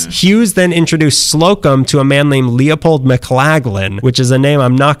 Jews. Hughes then introduced Slocum to a man named Leopold McLaglen, which is a name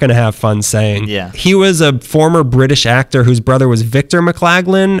I'm not going to have fun saying. Yeah. He was a former British actor whose brother was Victor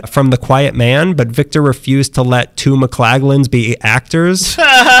McLaglen from The Quiet Man, but Victor refused to let two McLaglens be actors.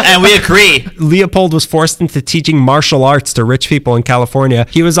 And we agree. Leopold was forced into teaching martial arts to rich people in California.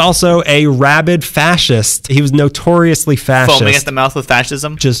 He was also a rabid fascist. He was notoriously fascist. Foaming at the mouth with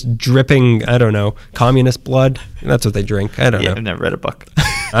fascism. Just dripping, I don't know, communist blood. That's what they drink. I don't know. I've never read a book.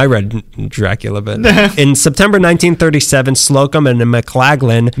 I read Dracula, but in September 1937, Slocum and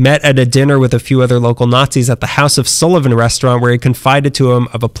McLaglen met at a dinner with a few other local Nazis at the House of Sullivan restaurant, where he confided to him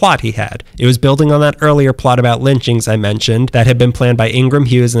of a plot he had. It was building on that earlier plot about lynchings I mentioned that had been planned by Ingram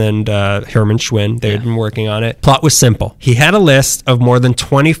Hughes and Herman Schwinn. They had been working on it. Plot was simple. He had a list of more than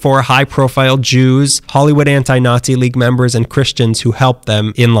 24 high-profile Jews, Hollywood Anti-Nazi League members, and Christians who helped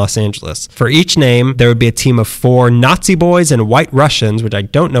them in Los Angeles. For each name, there would be a team of 4 Nazi boys and white Russians, which I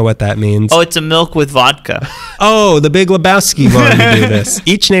don't know what that means. Oh, it's a milk with vodka. Oh, the Big Lebowski wanted to do this.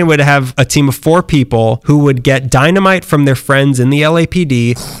 Each name would have a team of 4 people who would get dynamite from their friends in the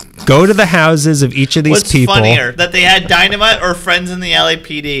LAPD, go to the houses of each of these people. What's funnier, that they had dynamite or friends in the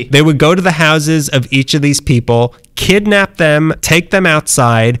LAPD? They would go to the houses of each of these people, kidnap them, take them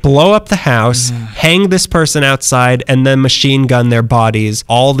outside, blow up the house, hang this person outside, and then machine gun their bodies,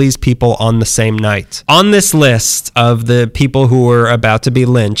 all these people on the same night. On this list of the people who were about to be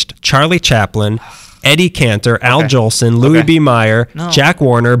lynched, Charlie Chaplin, Eddie Cantor, Al Jolson, Louis B. Meyer, Jack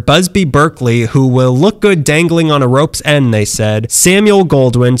Warner, Busby Berkeley, who will look good dangling on a rope's end, they said, Samuel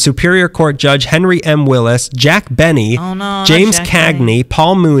Goldwyn, Superior Court Judge Henry M. Willis, Jack Benny, James Cagney,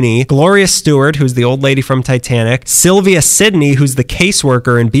 Paul Mooney, Gloria Stewart, who's the old lady from Titanic, Sylvia Sidney, who's the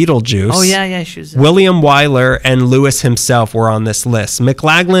caseworker in Beetlejuice. Oh, yeah, she was... William Wyler and Lewis himself were on this list.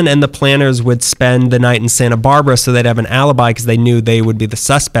 McLaglen and the planners would spend the night in Santa Barbara so they'd have an alibi because they knew they would be the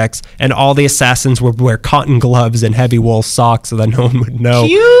suspects, and all the assassins were wear cotton gloves and heavy wool socks so that no one would know.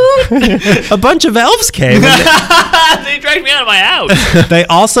 Cute! A bunch of elves came. They dragged me out of my house. They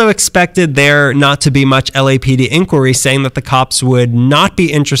also expected there not to be much LAPD inquiry, saying that the cops would not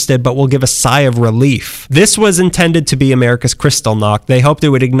be interested but will give a sigh of relief. This was intended to be America's Kristallnacht. They hoped it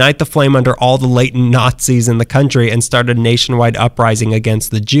would ignite the flame under all the latent Nazis in the country and start a nationwide uprising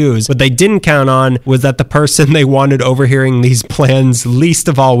against the Jews. What they didn't count on was that the person they wanted overhearing these plans least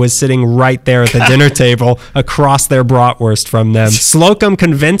of all was sitting right there at the dinner table across their bratwurst from them. Slocum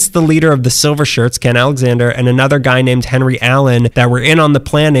convinced the leader of the Silver Shirts, Ken Alexander, and another guy named Henry Allen that were in on the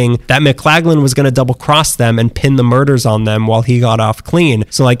planning that McLaglen was going to double cross them and pin the murders on them while he got off clean.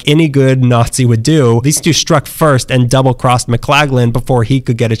 So like any good Nazi would do, these two struck first and double crossed McLaglen before he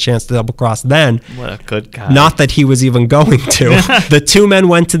could get a chance to double cross then. What a good guy. Not that he was even going to. The two men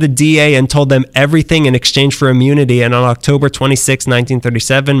went to the DA and told them everything in exchange for immunity, and on October 26,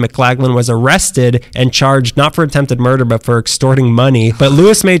 1937, McLaglen was arrested and charged not for attempted murder but for extorting money. But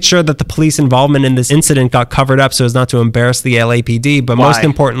Lewis made sure that the police involvement in this incident got covered up so as not to embarrass the LAPD, but most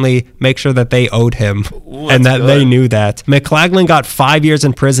importantly, make sure that they owed him. And that they knew that. McLaglen got 5 years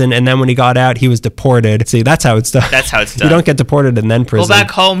in prison, and then when he got out, he was deported. See, that's how it's done. That's how it's done. You don't get deported and then prison. Go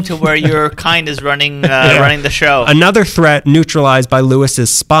back home to where your kind is running running the show. Another threat neutralized by Lewis's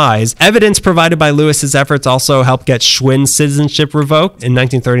spies. Evidence provided by Lewis's efforts also helped get Schwinn's citizenship revoked in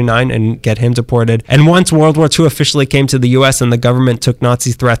 1939 and get him deported. And once World War II officially came to the U.S. and the government took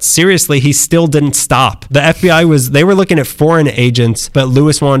Nazi threats seriously, he still didn't stop. The FBI they were looking at foreign agents, but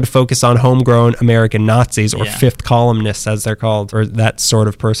Lewis wanted to focus on homegrown American Nazis, or fifth columnists as they're called, or that sort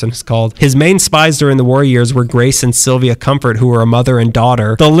of person is called. His main spies during the war years were Grace and Sylvia Comfort, who were a mother and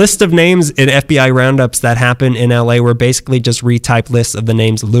daughter. The list of names in FBI roundups that happened in LA were basically just retyped lists of the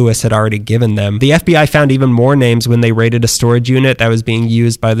names Lewis had already given them. The FBI found even more names when they raided a storage unit that was being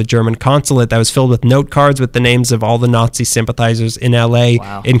used by the German consulate that was was filled with note cards with the names of all the Nazi sympathizers in LA,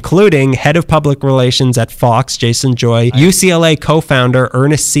 Wow. including head of public relations at Fox, Jason Joy, UCLA co-founder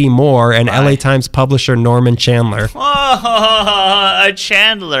Ernest C. Moore, and LA Times publisher Norman Chandler. Oh, a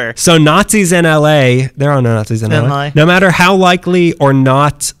Chandler. So Nazis in LA, there are no Nazis in LA. No matter how likely or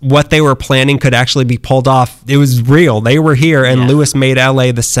not what they were planning could actually be pulled off, it was real. They were here, and Lewis made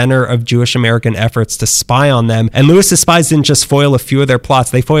LA the center of Jewish American efforts to spy on them. And Lewis's spies didn't just foil a few of their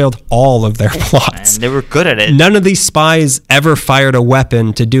plots, they foiled all of their plots. And they were good at it. None of these spies ever fired a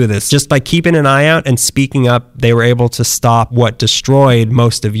weapon to do this. Just by keeping an eye out and speaking up, they were able to stop what destroyed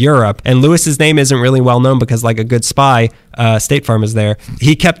most of Europe. And Lewis's name isn't really well known because, like a good spy, State Farm is there.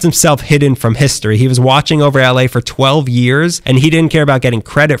 He kept himself hidden from history. He was watching over LA for 12 years, and he didn't care about getting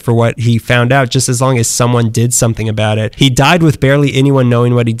credit for what he found out, just as long as someone did something about it. He died with barely anyone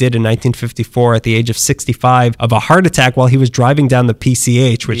knowing what he did in 1954 at the age of 65 of a heart attack while he was driving down the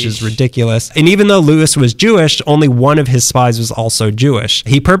PCH, which is ridiculous. And even though Lewis was Jewish, only one of his spies was also Jewish.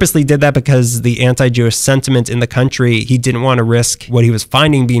 He purposely did that because the anti-Jewish sentiment in the country, he didn't want to risk what he was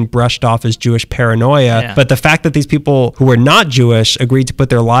finding being brushed off as Jewish paranoia. Yeah. But the fact that these people who were not Jewish agreed to put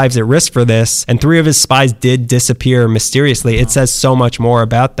their lives at risk for this, and 3 of his spies did disappear mysteriously, it says so much more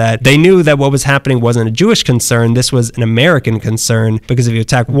about that. They knew that what was happening wasn't a Jewish concern, this was an American concern, because if you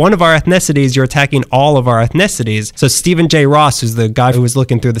attack one of our ethnicities, you're attacking all of our ethnicities. So Stephen J. Ross, who's the guy who was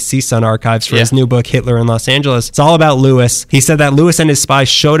looking through the CSUN archives for his new book, Hitler in Los Angeles, it's all about Lewis. He said that Lewis and his spies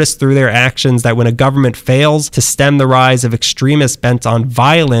showed us through their actions that when a government fails to stem the rise of extremists bent on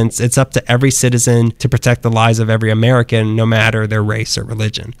violence, it's up to every citizen to protect the lives of every American, no matter their race or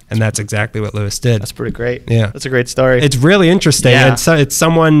religion. And that's exactly what Lewis did. That's pretty great. Yeah. That's a great story. It's really interesting. Yeah. And so it's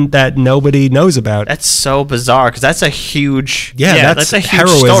someone that nobody knows about. That's so bizarre because that's a huge, that's a huge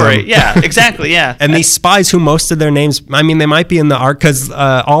heroism. story. Yeah, exactly. Yeah. And these spies, who most of their names, I mean, they might be in the arc because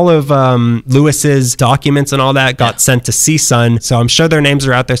all of Lewis's documents and all that got sent to CSUN. So I'm sure their names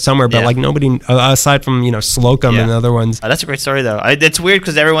are out there somewhere, but like nobody, aside from, Slocum and other ones. That's a great story, though. It's weird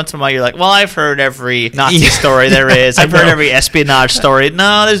because every once in a while you're like, well, I've heard every Nazi story there is. I've heard every espionage story.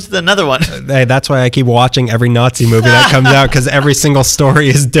 No, there's another one. Hey, that's why I keep watching every Nazi movie that comes out, because every single story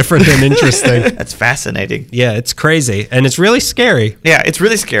is different and interesting. That's fascinating. Yeah, it's crazy. And it's really scary. Yeah, it's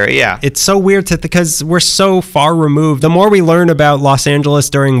really scary. Yeah. It's so weird because we're so far removed. The more we learn about Los Angeles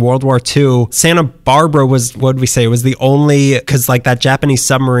during World War II, Santa Barbara was, what did we say, was the only, because like that Japanese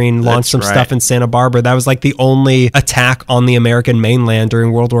submarine launched some stuff in Santa Barbara. That was like the only attack on the American mainland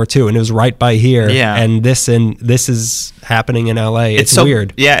during World War II. And it was right by here. Yeah. And this is happening in LA. It's so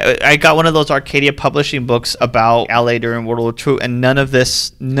weird. Yeah, I got one of those Arcadia Publishing books about LA during World War II, and none of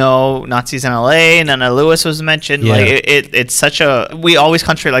this, no Nazis in LA, none of Lewis was mentioned. Yeah. Like it's such a, we always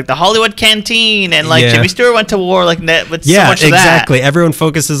concentrate like the Hollywood Canteen, and like Jimmy Stewart went to war, like with so much of exactly. that. Everyone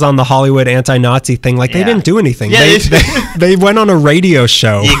focuses on the Hollywood anti-Nazi thing. Like they didn't do anything. Yeah, they went on a radio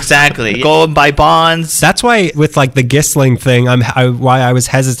show. Exactly. Go and buy bonds. That's why with like the Gissling thing, why I was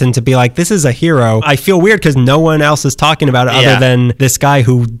hesitant to be like, this is a hero. I feel weird because no one else is talking about it other than this guy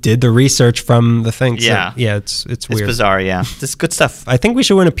who did the research from the thing. So, it's weird. It's bizarre. Yeah, it's good stuff. I think we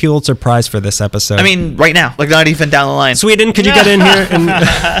should win a Pulitzer Prize for this episode. I mean, right now, like not even down the line. Sweden, could you get in here? And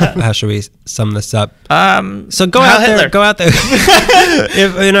how should we sum this up? So go out there. Go out there.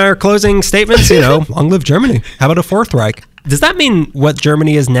 If, in our closing statements, long live Germany. How about a Fourth Reich? Does that mean what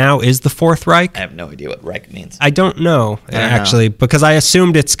Germany is now is the Fourth Reich? I have no idea what Reich means. I don't know, actually, because I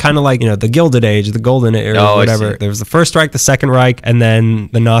assumed it's kind of like, the Gilded Age, the Golden Age, or whatever. There was the First Reich, the Second Reich, and then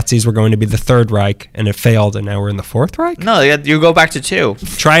the Nazis were going to be the Third Reich, and it failed, and now we're in the Fourth Reich? No, you go back to 2.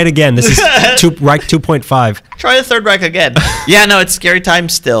 Try it again. This is Reich 2.5. Try the Third Reich again. Yeah, no, it's scary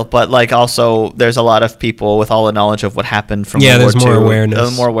times still, but like also there's a lot of people with all the knowledge of what happened from World War II. There's more awareness.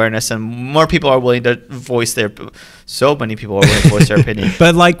 There's more awareness, and more people are willing to voice their... So many people are willing to voice their opinion.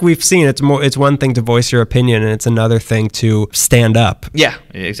 But like we've seen, it's one thing to voice your opinion, and it's another thing to stand up. Yeah,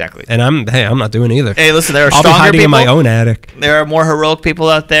 exactly. And I'm not doing either. Hey, listen, there are I'll stronger be hiding people in my own attic. There are more heroic people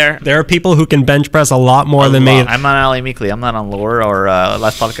out there. There are people who can bench press a lot more than me. I'm on Ali Meekley. I'm not on Lore or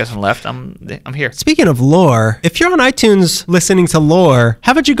Last Podcast on Left. I'm here. Speaking of Lore, if you're on iTunes listening to Lore,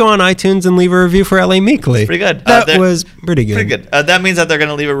 how about you go on iTunes and leave a review for LA Meekley? Pretty good. That was pretty good. Pretty good. That means that they're going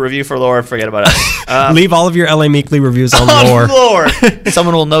to leave a review for Lore and forget about us. Leave all of your LA Meekley reviews on Oh, Lore. Lord.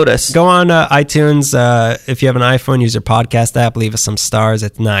 Someone will notice. Go on iTunes. If you have an iPhone, use your podcast app. Leave us some stars.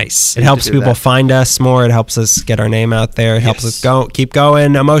 It's nice. It helps do people that. find us more. It helps us get our name out there. It helps us keep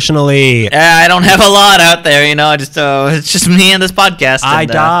going emotionally. I don't have a lot out there, you know. Just it's just me and this podcast. I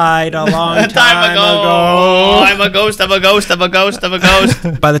and, died a long time ago. I'm a ghost. I'm a ghost. I'm a ghost. I'm a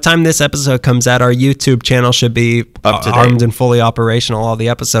ghost. By the time this episode comes out, our YouTube channel should be Up to date. armed and fully operational. All the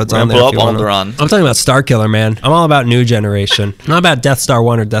episodes on there. Pull if up you on wanna- the run. I'm talking about Starkiller, man. I'm all about new generation. Not about Death Star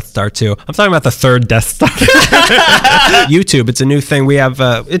 1 or Death Star 2. I'm talking about the third Death Star. YouTube, it's a new thing. We have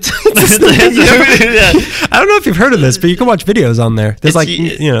it's I don't know if you've heard of this, but you can watch videos on there. There's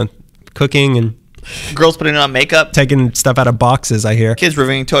cooking and Girls putting on makeup. taking stuff out of boxes, I hear. Kids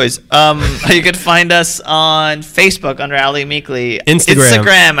reviewing toys. You could find us on Facebook under Ali Meekly.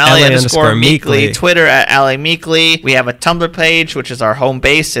 Instagram, Ali_Meekly. Twitter at Ali Meekly. We have a Tumblr page, which is our home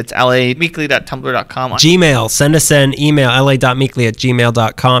base. It's lameekly.tumblr.com. Gmail, send us an email,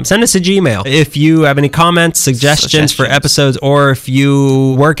 la.meekly@gmail.com. Send us a Gmail. If you have any comments, suggestions for episodes, or if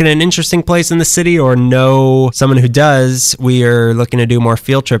you work in an interesting place in the city or know someone who does, we are looking to do more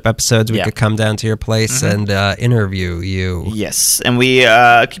field trip episodes. We could come down to your place and interview you. Yes, and we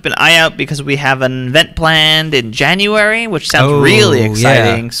keep an eye out because we have an event planned in January, which sounds really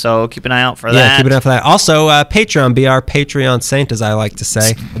exciting. Yeah. So keep an eye out for Yeah, that. keep it up for that. Also, Patreon, be our Patreon saint, as I like to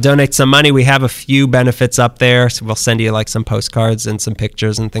say. Donate some money. We have a few benefits up there, so we'll send you like some postcards and some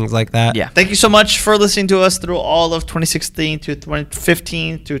pictures and things like that. Yeah. Thank you so much for listening to us through all of 2016 to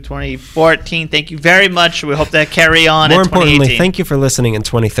 2015 to 2014. Thank you very much. We hope to carry on More in 2018. importantly, thank you for listening in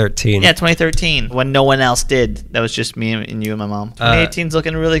 2013. Yeah, 2013, when no one else did. That was just me and you and my mom. 2018's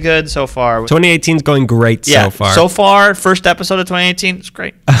looking really good so far. 2018's going great Yeah, so far. so far, first episode of 2018, it's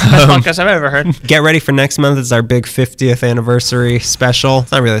great. Best podcast I've ever heard. Get ready for next month. It's our big 50th anniversary special.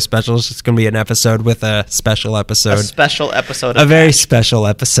 It's not really a special. It's just going to be an episode with a special episode. A special episode. A very special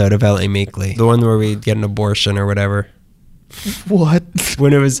episode of L.A. Meekly. The one where we get an abortion or whatever. What?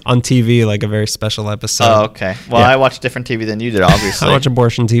 When it was on TV, like a very special episode. Oh, okay. Well, Yeah. I watched different TV than you did, obviously. I watch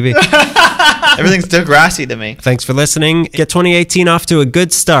abortion TV. Everything's Degrassi to me. Thanks for listening. Get 2018 off to a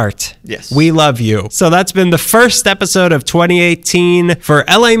good start. Yes. We love you. So that's been the first episode of 2018 for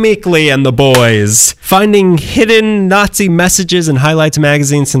L.A. Meekly and the boys. Finding hidden Nazi messages in Highlights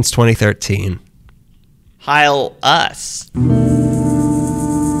magazine since 2013. Heil us.